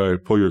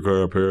right, pull your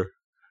car up here.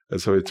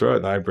 And so we throw it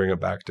and I bring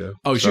it back to.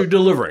 Oh, so you're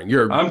delivering.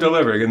 I'm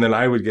delivering, and then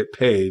I would get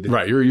paid.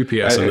 Right, you're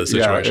UPS in this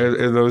situation.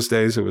 Yeah, in those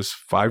days it was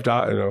 $5.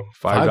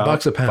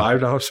 $5 a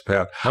pound. $5 a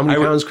pound. How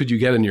many pounds could you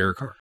get in your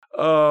car?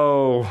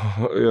 Oh,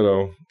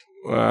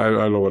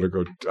 I don't want to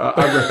go.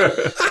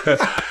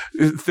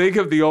 Think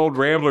of the old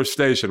Rambler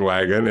station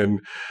wagon,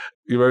 and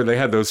you remember they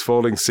had those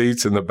folding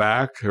seats in the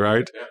back,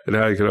 right? And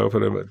how you could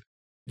open them.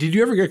 Did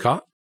you ever get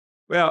caught?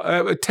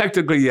 Well,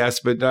 technically yes,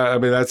 but I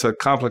mean that's a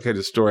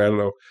complicated story. I don't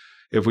know.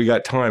 If we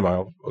got time,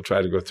 I'll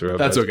try to go through it.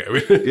 That's okay.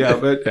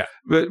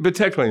 But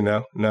technically,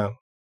 no.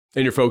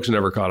 And your folks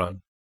never caught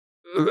on?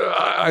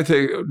 I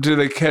think,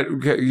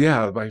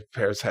 my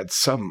parents had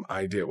some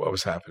idea what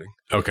was happening.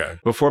 Okay.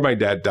 Before my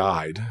dad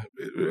died,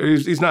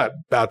 he's not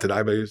about to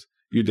die, but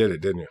you did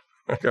it, didn't you?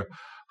 I go,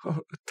 a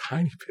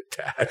tiny bit,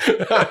 Dad.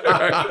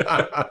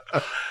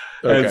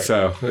 Okay. And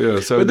so,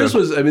 but this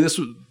was,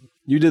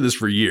 you did this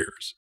for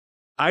years.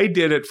 I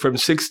did it from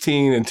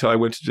 16 until I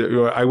went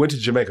to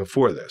Jamaica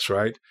for this,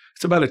 right?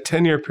 It's about a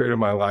 10-year period of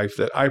my life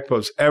that I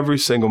post every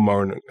single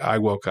morning. I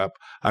woke up,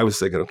 I was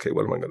thinking, okay,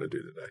 what am I going to do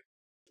today?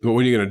 What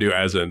are you going to do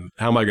as in,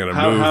 how am I going to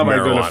move How am I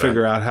going to marijuana?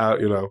 figure out how,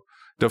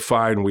 to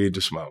find weed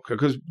to smoke?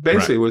 Because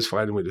basically it was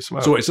finding weed to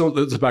smoke. So wait,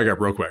 let's back up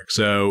real quick.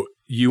 So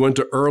you went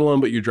to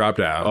Earlham, but you dropped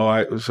out. Oh,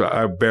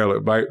 I barely,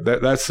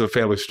 that's the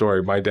family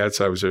story. My dad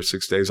said I was there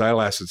 6 days. I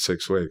lasted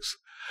 6 weeks.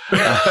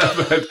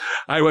 But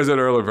I wasn't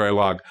at Earlham very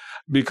long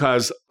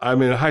because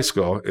I'm in high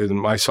school in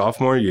my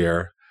sophomore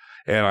year.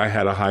 And I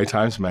had a High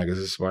Times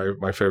magazine. It's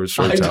my favorite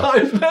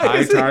storyteller.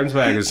 High Times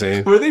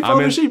magazine. Were they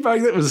publishing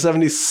back then? It was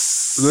 70.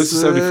 This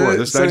is 74.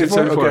 This is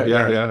 1974. Okay,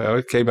 yeah.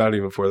 It came out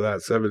even before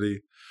that.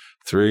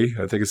 73,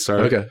 I think it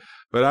started. Okay.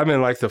 But I'm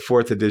in like the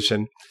 4th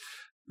edition.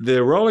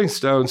 The Rolling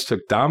Stones took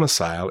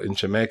domicile in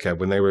Jamaica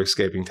when they were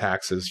escaping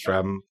taxes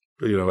from,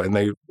 and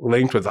they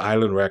linked with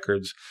Island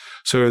Records.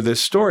 So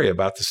this story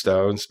about the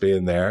Stones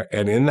being there.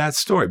 And in that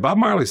story, Bob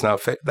Marley's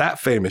not that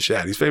famous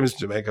yet. He's famous in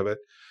Jamaica, but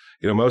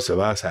most of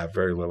us have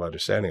very little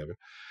understanding of it.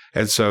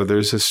 And so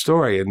there's a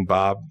story, and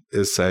Bob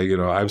is saying,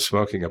 I'm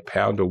smoking a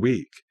pound a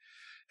week.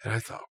 And I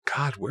thought,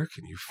 God, where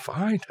can you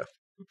find a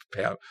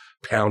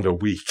pound a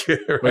week?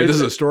 Right? Wait, this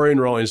is a story in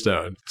Rolling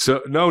Stone.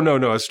 So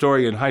no, a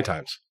story in High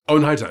Times. Oh,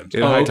 in High Times.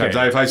 High Times.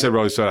 If I said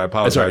Rolling Stone, I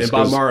apologize. That's right.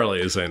 And Bob Marley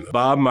is saying that.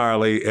 Bob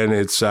Marley, and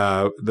it's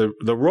the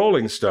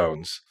Rolling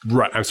Stones.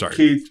 Right. I'm sorry.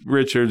 Keith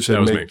Richards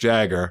and Mick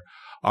Jagger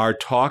are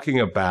talking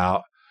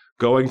about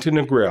going to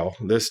Negril,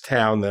 this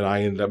town that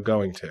I ended up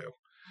going to,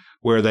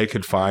 where they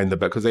could find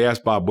because they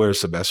asked Bob,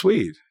 where's the best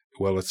weed?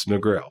 Well, it's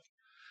Negril.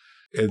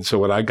 And so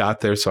when I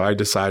got there, so I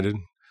decided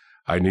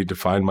I need to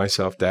find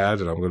myself Dad,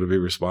 and I'm going to be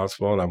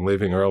responsible, and I'm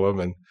leaving Earlham.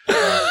 And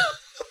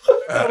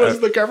that was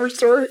the cover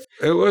story?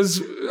 It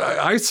was,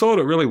 I sold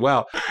it really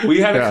well.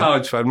 We had a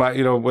college fund.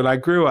 When I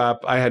grew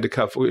up, I had to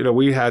cut,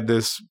 we had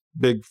this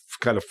big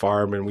kind of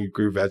farm, and we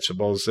grew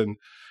vegetables, and,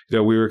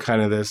 we were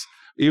kind of this,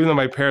 even though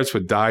my parents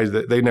would die,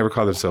 they never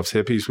called themselves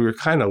hippies. We were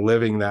kind of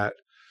living that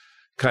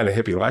kind of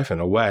hippie life in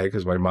a way,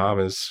 because my mom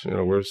is,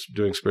 we're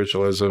doing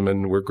spiritualism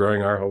and we're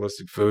growing our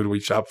holistic food.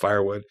 We chop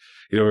firewood.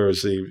 There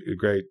was the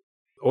great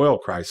oil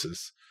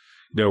crisis,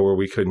 where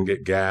we couldn't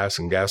get gas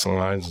and gasoline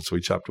lines, and so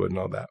we chopped wood and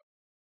all that.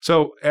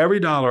 So every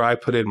dollar I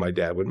put in, my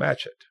dad would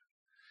match it.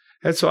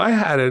 And so I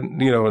had a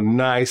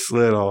nice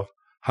little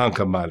hunk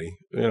of money,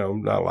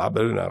 not a lot,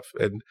 but enough.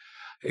 And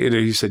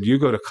he said, you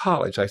go to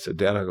college. I said,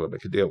 Dad, I'm going to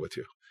make a deal with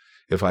you.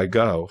 if I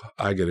go,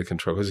 I get to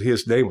control, because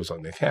his name was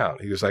on the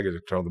account. He goes, I get to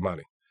control the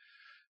money.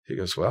 He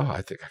goes, well,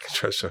 I think I can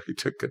trust. So he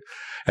took it.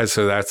 And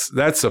so that's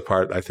the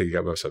part I think he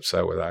got most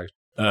upset with. I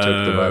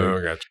took the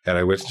money and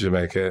I went to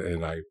Jamaica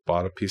and I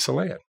bought a piece of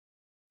land.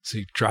 So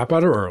you drop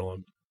out of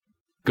Earlham,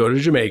 go to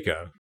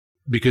Jamaica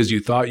because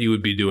you thought you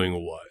would be doing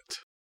what?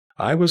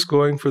 I was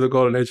going for the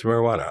golden age of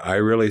marijuana. I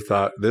really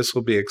thought this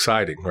will be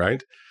exciting,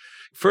 right?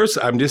 First,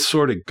 I'm just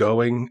sort of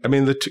going. I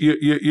mean,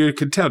 you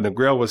could tell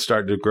Negril was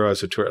starting to grow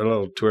as a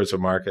little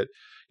tourism market.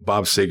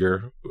 Bob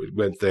Seger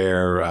went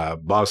there.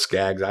 Bob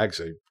Skaggs, I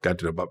actually got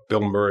to know about.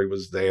 Bill Murray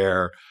was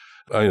there.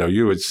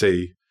 You would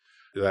see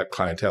that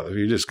clientele. If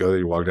you just go there,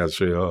 you walk down the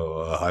street,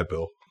 hi,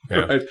 Bill.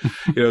 Yeah.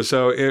 Right?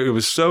 So it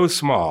was so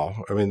small.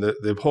 I mean,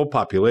 the whole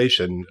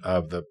population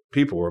of the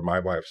people where my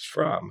wife's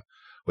from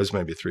was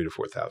maybe 3,000 to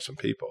 4,000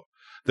 people.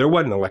 There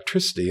wasn't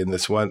electricity in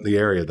the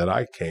area that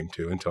I came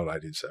to until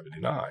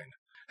 1979.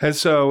 And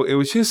so it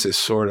was just this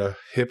sort of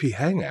hippie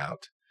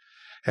hangout.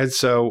 And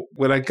so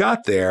when I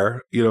got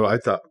there, I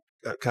thought,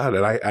 God,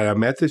 and I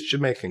met this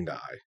Jamaican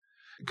guy.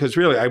 Because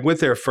really, I went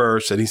there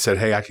first, and he said,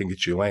 hey, I can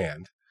get you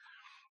land.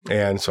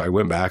 And so I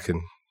went back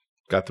and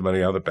got the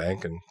money out of the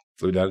bank and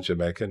flew down to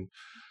Jamaica. And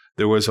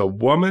there was a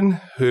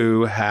woman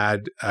who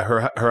had,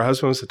 her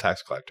husband was a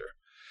tax collector.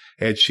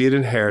 And she had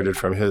inherited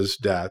from his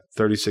death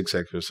 36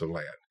 acres of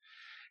land.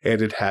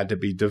 And it had to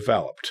be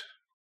developed.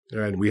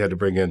 And we had to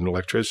bring in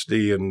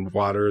electricity and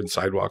water and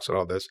sidewalks and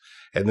all this.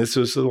 And this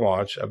was the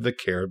launch of the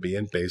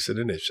Caribbean Basin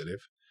Initiative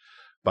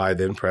by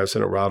then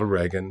President Ronald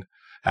Reagan,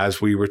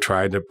 as we were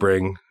trying to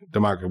bring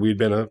democracy.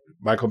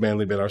 Michael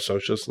Manley been our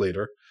socialist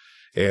leader,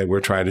 and we're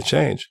trying to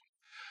change.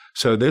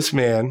 So this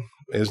man,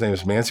 his name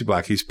is Mancy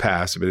Black. He's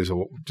passed, but he's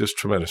a just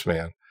tremendous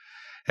man.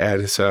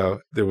 And so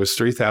there was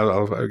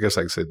 $3,000, I guess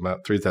I could say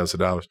about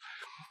 $3,000.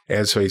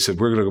 And so he said,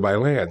 we're going to go buy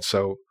land.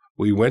 So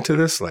we went to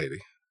this lady.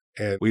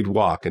 And we'd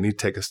walk, and he'd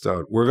take a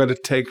stone. We're going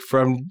to take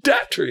from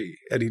that tree.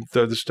 And he'd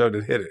throw the stone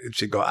and hit it. And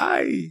she'd go,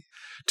 aye,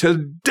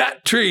 to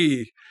that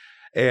tree.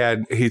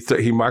 And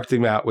he marked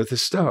him out with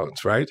his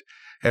stones, right?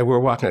 And we're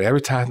walking. Every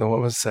time the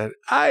woman said,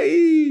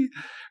 aye,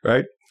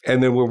 right?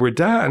 And then when we're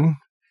done,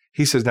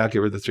 he says, now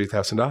give her the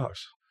 $3,000.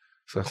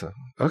 So I said,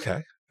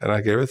 okay. And I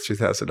gave her the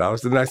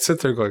 $3,000. And I sit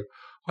there going,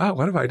 wow,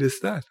 what have I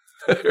just done?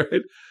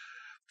 Right?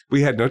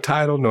 We had no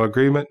title, no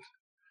agreement.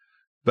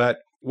 But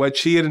what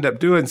she ended up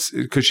doing,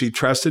 because she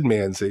trusted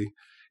Manzi,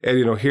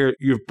 and here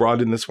you've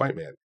brought in this white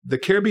man. The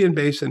Caribbean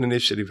Basin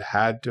Initiative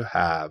had to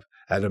have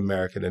an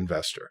American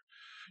investor.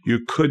 You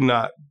had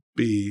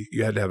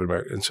to have an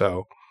American. And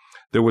so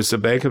there was the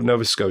Bank of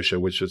Nova Scotia,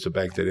 which was the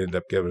bank that ended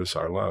up giving us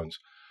our loans.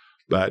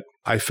 But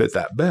I fit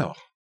that bill.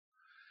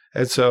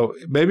 And so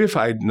maybe if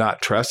I'd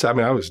not trusted,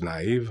 I was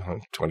naive.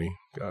 I'm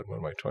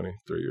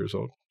 23 years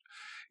old.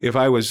 If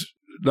I was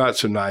not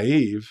so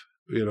naive,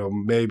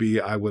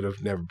 maybe I would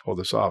have never pulled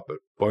this off, but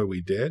boy,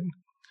 we did.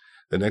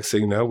 The next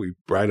thing you know, we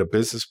write a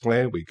business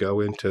plan. We go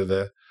into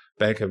the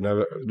Bank of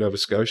Nova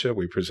Scotia.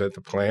 We present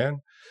the plan,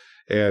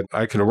 and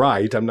I can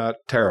write. I'm not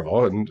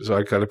terrible, and so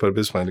I kind of put a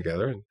business plan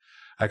together. And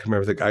I can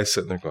remember the guy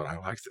sitting there going, "I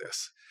like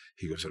this."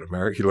 He goes, "An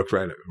American." He looked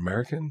right at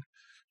American,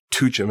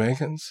 2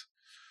 Jamaicans.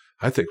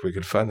 I think we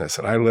could fund this.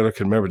 And I literally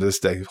can remember to this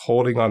day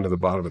holding onto the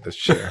bottom of this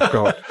chair,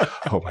 going,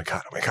 "Oh my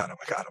God, oh my God, oh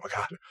my God, oh my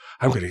God!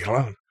 I'm going to get a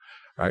loan."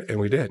 Right, and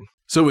we did.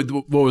 So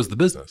what was the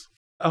business?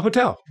 A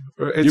hotel.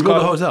 You built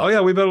a hotel? Oh,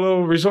 yeah. We built a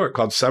little resort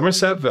called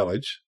Somerset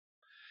Village.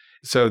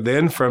 So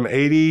then from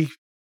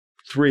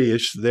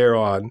 83-ish there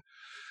on,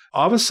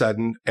 all of a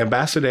sudden,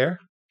 Ambassador,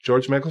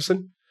 George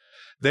Mickelson,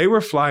 they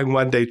were flying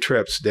one-day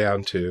trips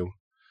down to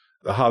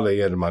the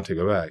Holiday Inn in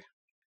Montego Bay.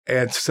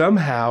 And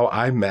somehow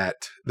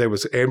there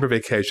was Amber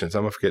Vacations,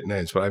 I'm going to forget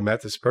names, but I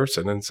met this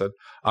person and said,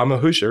 "I'm a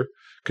Hoosier.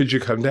 Could you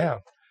come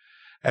down?"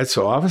 And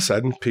so all of a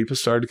sudden, people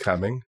started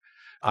coming.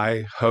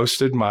 I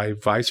hosted my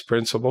vice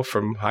principal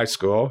from high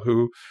school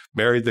who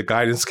married the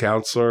guidance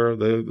counselor.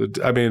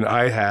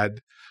 I had,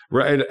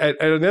 and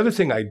another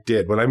thing I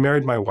did, when I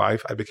married my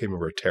wife, I became a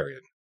Rotarian.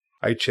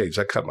 I changed.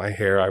 I cut my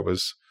hair. I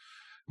was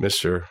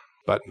Mr.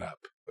 Button Up.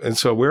 And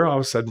so we're all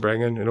of a sudden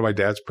bringing, my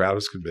dad's proud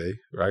as could be,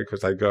 right?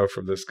 Because I go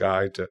from this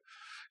guy to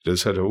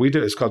this. We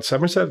did. It's called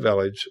Somerset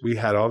Village. We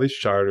had all these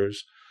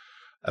charters.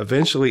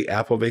 Eventually,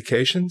 Apple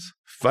Vacations,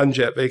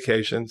 Funjet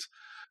Vacations,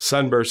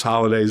 Sunburst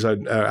Holidays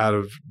out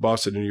of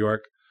Boston, New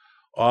York,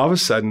 all of a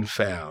sudden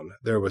found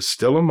there was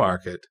still a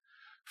market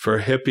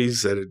for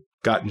hippies that had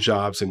gotten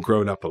jobs and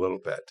grown up a little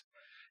bit.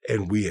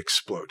 And we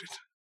exploded.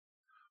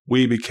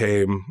 We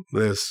became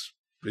this,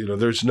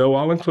 there's no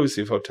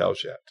all-inclusive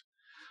hotels yet.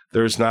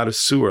 There's not a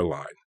sewer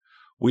line.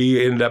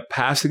 We ended up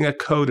passing a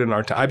code in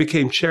our time. I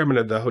became chairman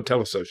of the Hotel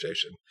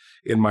Association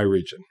in my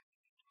region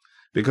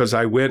because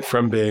I went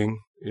from being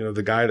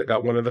the guy that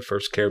got one of the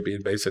first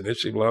Caribbean Basin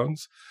Initiative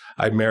loans.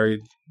 I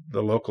married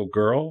the local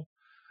girl.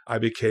 I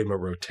became a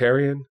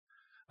Rotarian.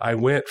 I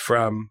went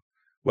from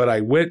what I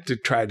went to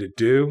try to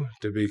do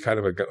to be kind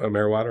of a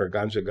marijuana or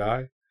ganja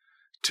guy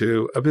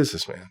to a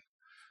businessman.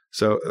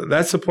 So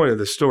that's the point of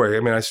the story.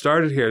 I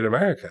started here in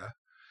America,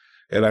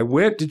 and I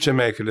went to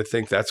Jamaica to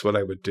think that's what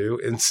I would do.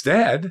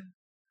 Instead,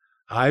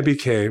 I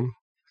became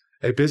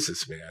a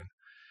businessman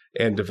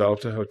and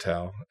developed a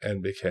hotel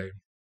and became,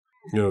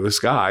 this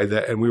guy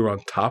and we were on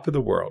top of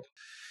the world.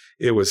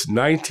 It was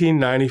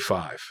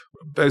 1995.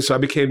 So I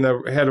became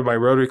the head of my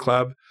Rotary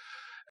Club.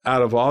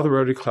 Out of all the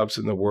Rotary clubs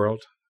in the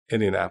world,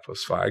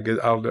 Indianapolis,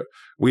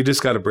 we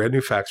just got a brand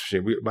new fax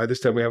machine. By this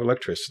time, we have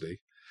electricity.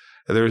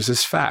 And there was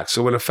this fax.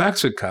 So when a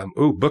fax would come,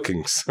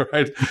 bookings,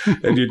 right?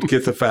 And you'd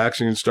get the fax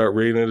and you'd start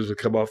reading it as it would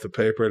come off the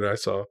paper. And I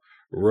saw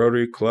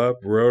Rotary Club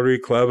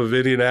of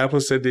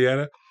Indianapolis,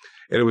 Indiana.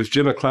 And it was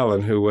Jim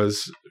McClellan, who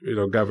was,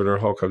 Governor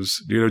Holcomb's.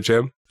 Do you know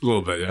Jim? A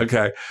little bit, yeah.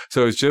 Okay.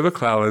 So it was Jim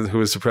McClellan, who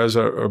was the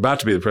president, or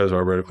about to be the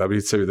president of our Rotary Club.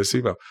 He'd send me this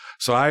email.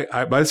 So by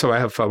this time,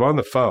 I'm on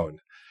the phone.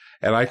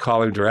 And I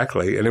call him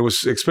directly, and it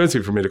was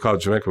expensive for me to call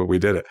Jamaica, but we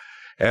did it.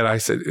 And I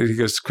said, he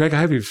goes, Craig, I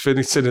haven't even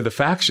finished sending the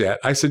fax yet.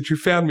 I said, you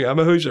found me. I'm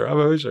a Hoosier.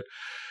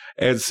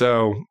 And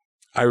so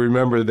I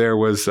remember there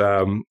was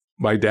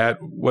my dad,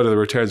 one of the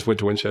returns went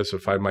to Winchester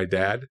to find my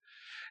dad.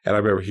 And I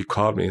remember he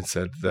called me and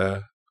said,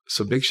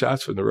 some big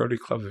shots from the Rotary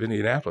Club of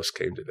Indianapolis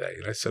came today.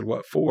 And I said,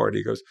 what for? And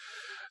he goes,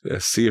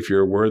 see if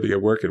you're worthy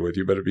of working with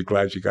you. Better be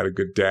glad you got a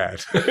good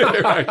dad.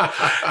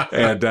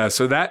 And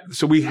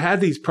so we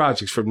had these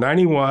projects from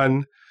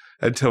 91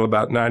 until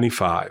about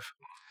 95.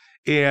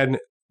 And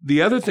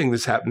the other thing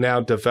that's happened now,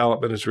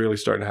 development is really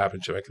starting to happen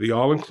in Jamaica, the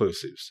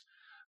all-inclusives.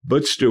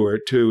 Butch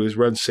Stewart, who has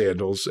run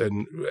Sandals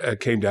and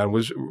came down,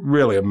 was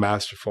really a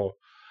masterful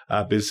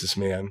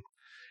businessman.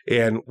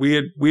 And we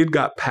had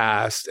got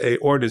past an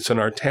ordinance in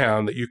our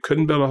town that you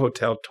couldn't build a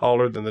hotel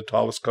taller than the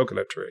tallest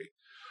coconut tree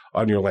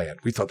on your land.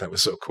 We thought that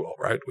was so cool,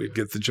 right? We'd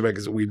get the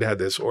Jamaicans, we'd had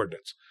this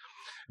ordinance.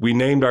 We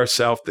named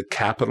ourselves the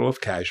capital of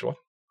casual.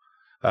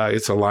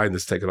 It's a line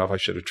that's taken off. I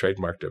should have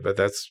trademarked it, but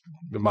that's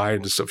mine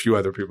and just a few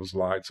other people's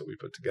lines that we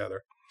put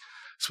together.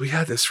 So we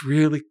had this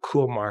really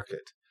cool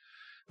market.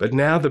 But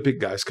now the big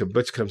guys come,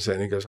 Butch comes in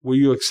and he goes, will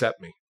you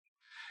accept me?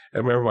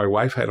 And I remember my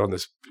wife had on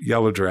this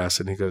yellow dress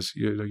and he goes,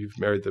 you've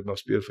married the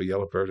most beautiful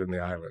yellow bird in the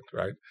island,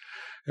 right?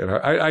 And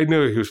I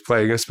knew he was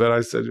playing us, but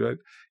I said,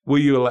 will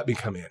you let me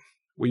come in?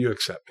 Will you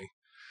accept me?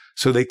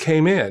 So they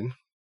came in,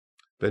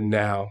 but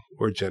now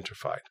we're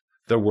gentrified.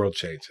 The world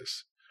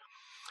changes.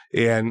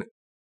 And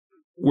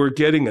we're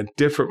getting a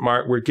different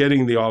market. We're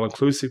getting the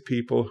all-inclusive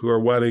people who are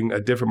wanting a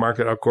different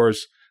market. Of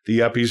course, the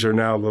yuppies are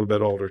now a little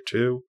bit older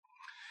too.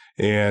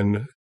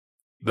 And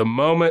the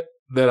moment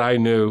that I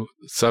knew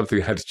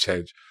something had to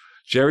change,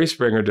 Jerry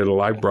Springer did a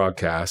live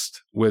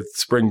broadcast with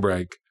Spring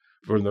Break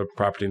from the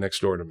property next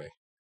door to me.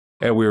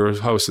 And we were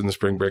hosting the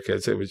Spring Break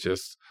kids. It was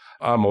just,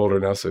 I'm older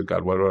now, so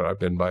God, what have I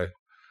been by?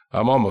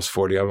 I'm almost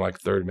 40. I'm like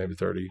 30, maybe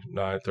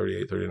 39,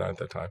 38, 39 at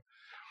that time.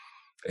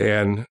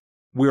 And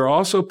we were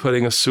also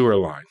putting a sewer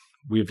line.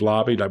 We've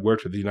lobbied, I've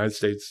worked with the United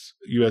States,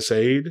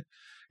 USAID,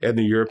 and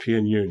the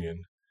European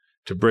Union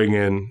to bring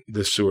in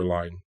this sewer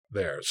line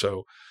there.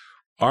 So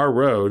our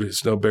road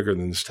is no bigger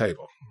than this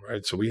table,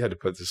 right? So we had to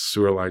put this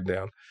sewer line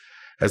down.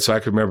 And so I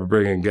can remember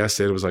bringing guests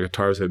in. It was like a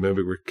Tarzan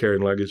movie. We're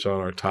carrying luggage on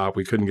our top.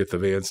 We couldn't get the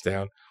vans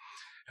down.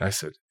 And I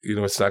said,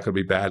 it's not going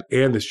to be bad.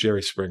 And this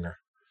Jerry Springer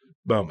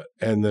moment.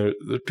 And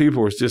the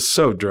people were just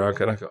so drunk.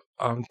 And I go,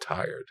 I'm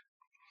tired.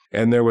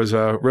 And there was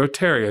a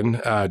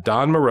Rotarian,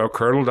 Don Moreau,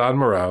 Colonel Don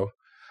Moreau,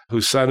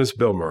 whose son is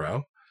Bill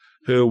Moreau,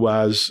 who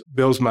was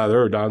Bill's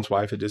mother, or Don's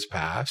wife, had just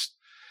passed.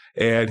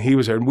 And he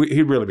was there. And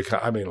he really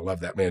became, I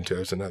love that man too. It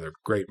was another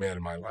great man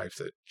in my life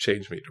that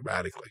changed me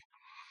dramatically.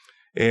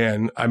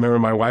 And I remember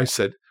my wife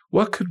said,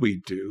 what could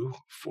we do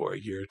for a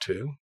year or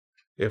two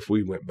if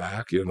we went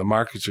back? The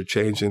markets are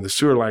changing. The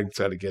sewer line's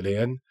got to get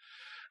in.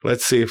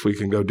 Let's see if we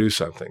can go do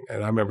something.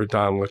 And I remember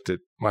Don looked at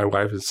my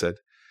wife and said,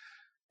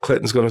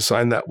 Clinton's going to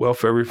sign that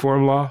welfare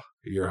reform law.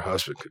 Your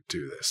husband could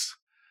do this.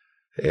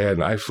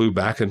 And I flew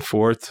back and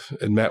forth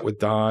and met with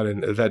Don.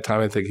 And at that time,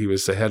 I think he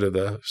was the head of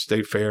the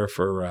state fair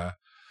for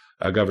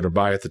Governor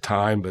Bai at the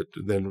time, but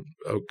then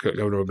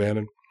Governor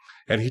O'Bannon.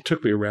 And he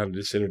took me around and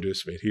just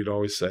introduced me. He'd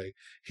always say,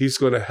 he's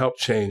going to help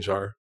change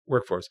our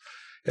workforce.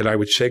 And I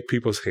would shake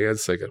people's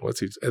hands thinking,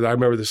 and I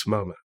remember this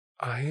moment.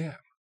 I am.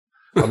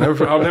 I'll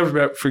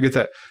never forget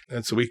that.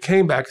 And so we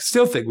came back,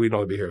 still think we'd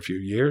only be here a few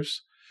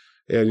years.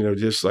 And,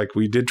 just like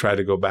we did try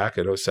to go back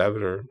in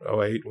 07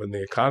 or 08 when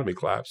the economy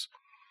collapsed.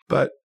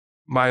 But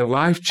my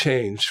life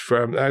changed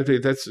I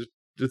think that's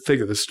the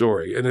thing of the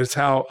story. And it's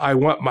how I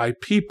want my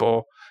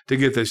people to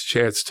get this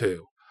chance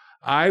too.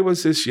 I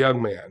was this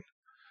young man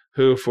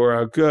who for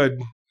a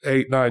good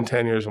 8, 9,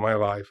 10 years of my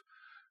life,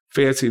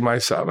 fancied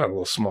myself, I'm not a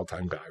little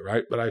small-time guy,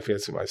 right? But I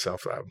fancied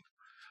myself that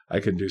I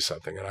can do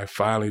something. And I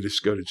finally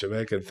just go to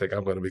Jamaica and think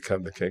I'm going to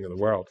become the king of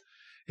the world.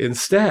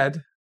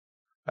 Instead,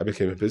 I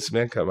became a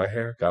businessman, cut my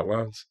hair, got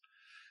loans,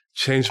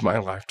 changed my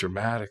life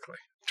dramatically.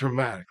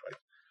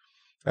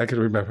 I can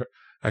remember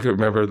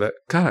that,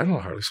 God, I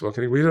don't hardly smoke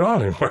any weed at all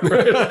anymore.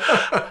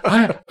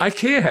 Right? I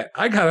can't.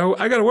 I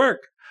gotta work.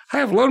 I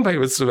have loan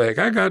payments to make.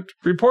 I got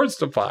reports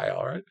to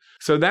file, right?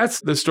 So that's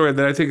the story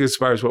that I think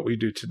inspires what we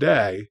do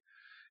today,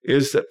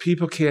 is that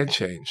people can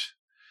change.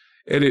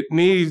 And it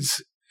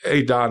needs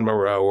a Don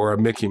Moreau or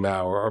a Mickey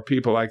Maurer or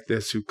people like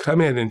this who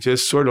come in and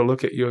just sort of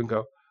look at you and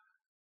go,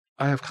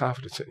 I have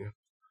confidence in you.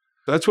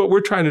 That's what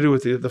we're trying to do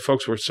with the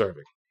folks we're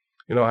serving.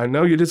 I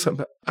know you did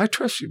something. I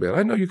trust you, man.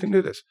 I know you can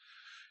do this.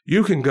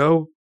 You can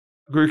go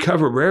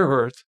recover rare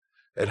earth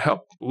and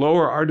help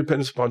lower our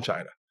dependence upon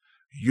China.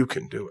 You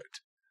can do it.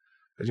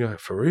 And you're like,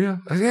 for real?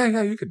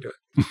 Yeah, you can do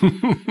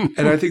it.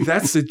 And I think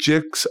that's the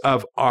gist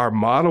of our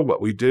model,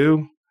 what we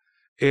do,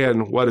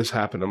 and what has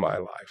happened in my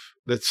life.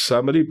 That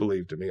somebody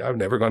believed in me. I've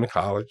never gone to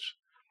college.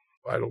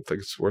 I don't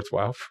think it's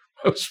worthwhile for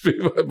most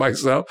people,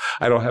 myself.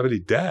 I don't have any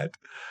debt.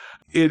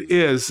 It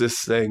is this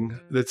thing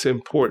that's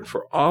important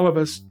for all of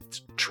us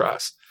to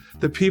trust.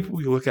 The people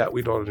we look at,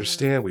 we don't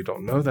understand. We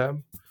don't know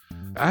them.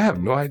 I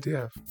have no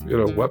idea,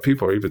 what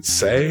people are even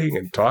saying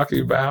and talking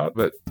about,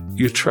 but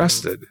you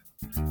trusted,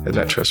 and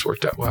that trust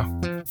worked out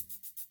well.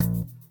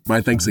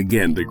 My thanks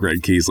again to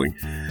Greg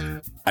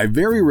Kiesling. I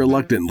very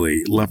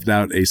reluctantly left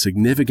out a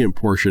significant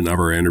portion of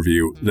our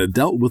interview that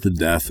dealt with the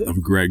death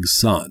of Greg's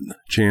son,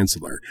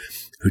 Chancellor,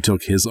 who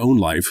took his own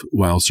life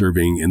while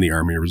serving in the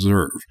Army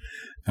Reserve.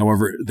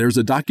 However, there's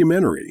a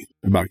documentary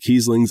about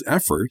Kiesling's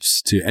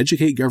efforts to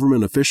educate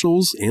government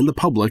officials and the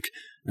public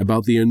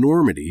about the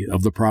enormity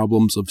of the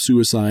problems of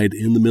suicide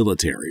in the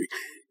military.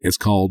 It's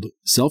called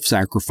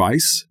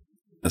Self-Sacrifice,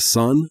 A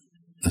Son,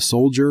 a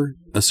Soldier,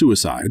 a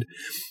Suicide,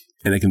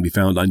 and it can be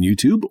found on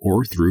YouTube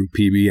or through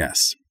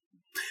PBS.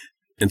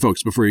 And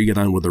folks, before you get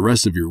on with the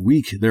rest of your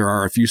week, there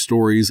are a few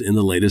stories in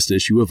the latest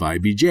issue of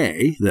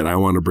IBJ that I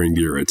want to bring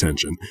to your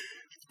attention.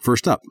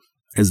 First up,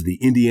 as the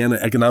Indiana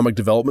Economic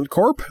Development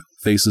Corp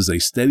faces a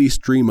steady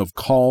stream of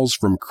calls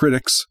from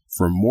critics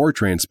for more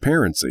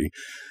transparency,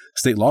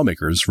 state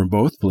lawmakers from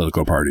both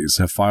political parties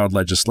have filed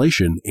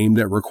legislation aimed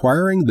at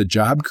requiring the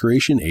Job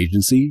Creation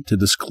Agency to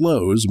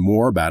disclose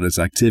more about its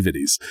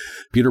activities.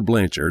 Peter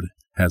Blanchard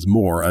has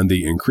more on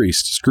the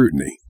increased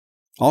scrutiny.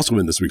 Also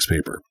in this week's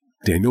paper,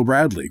 Daniel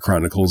Bradley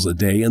chronicles a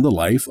day in the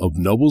life of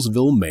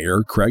Noblesville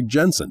Mayor Craig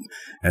Jensen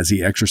as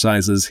he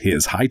exercises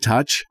his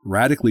high-touch,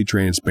 radically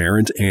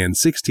transparent, and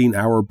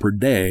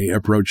 16-hour-per-day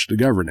approach to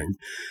governing.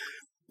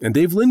 And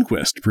Dave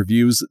Lindquist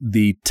previews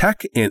the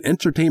tech and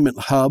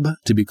entertainment hub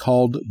to be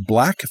called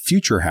Black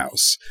Future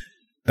House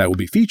that will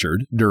be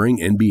featured during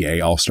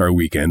NBA All-Star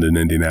Weekend in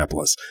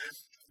Indianapolis.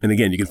 And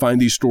again, you can find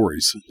these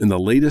stories in the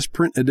latest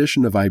print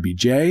edition of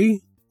IBJ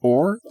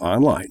or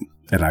online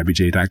at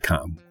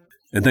IBJ.com.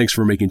 And thanks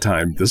for making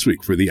time this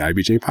week for the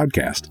IBJ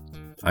podcast.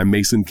 I'm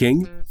Mason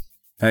King.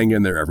 Hang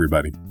in there,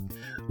 everybody.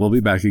 We'll be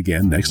back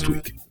again next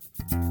week.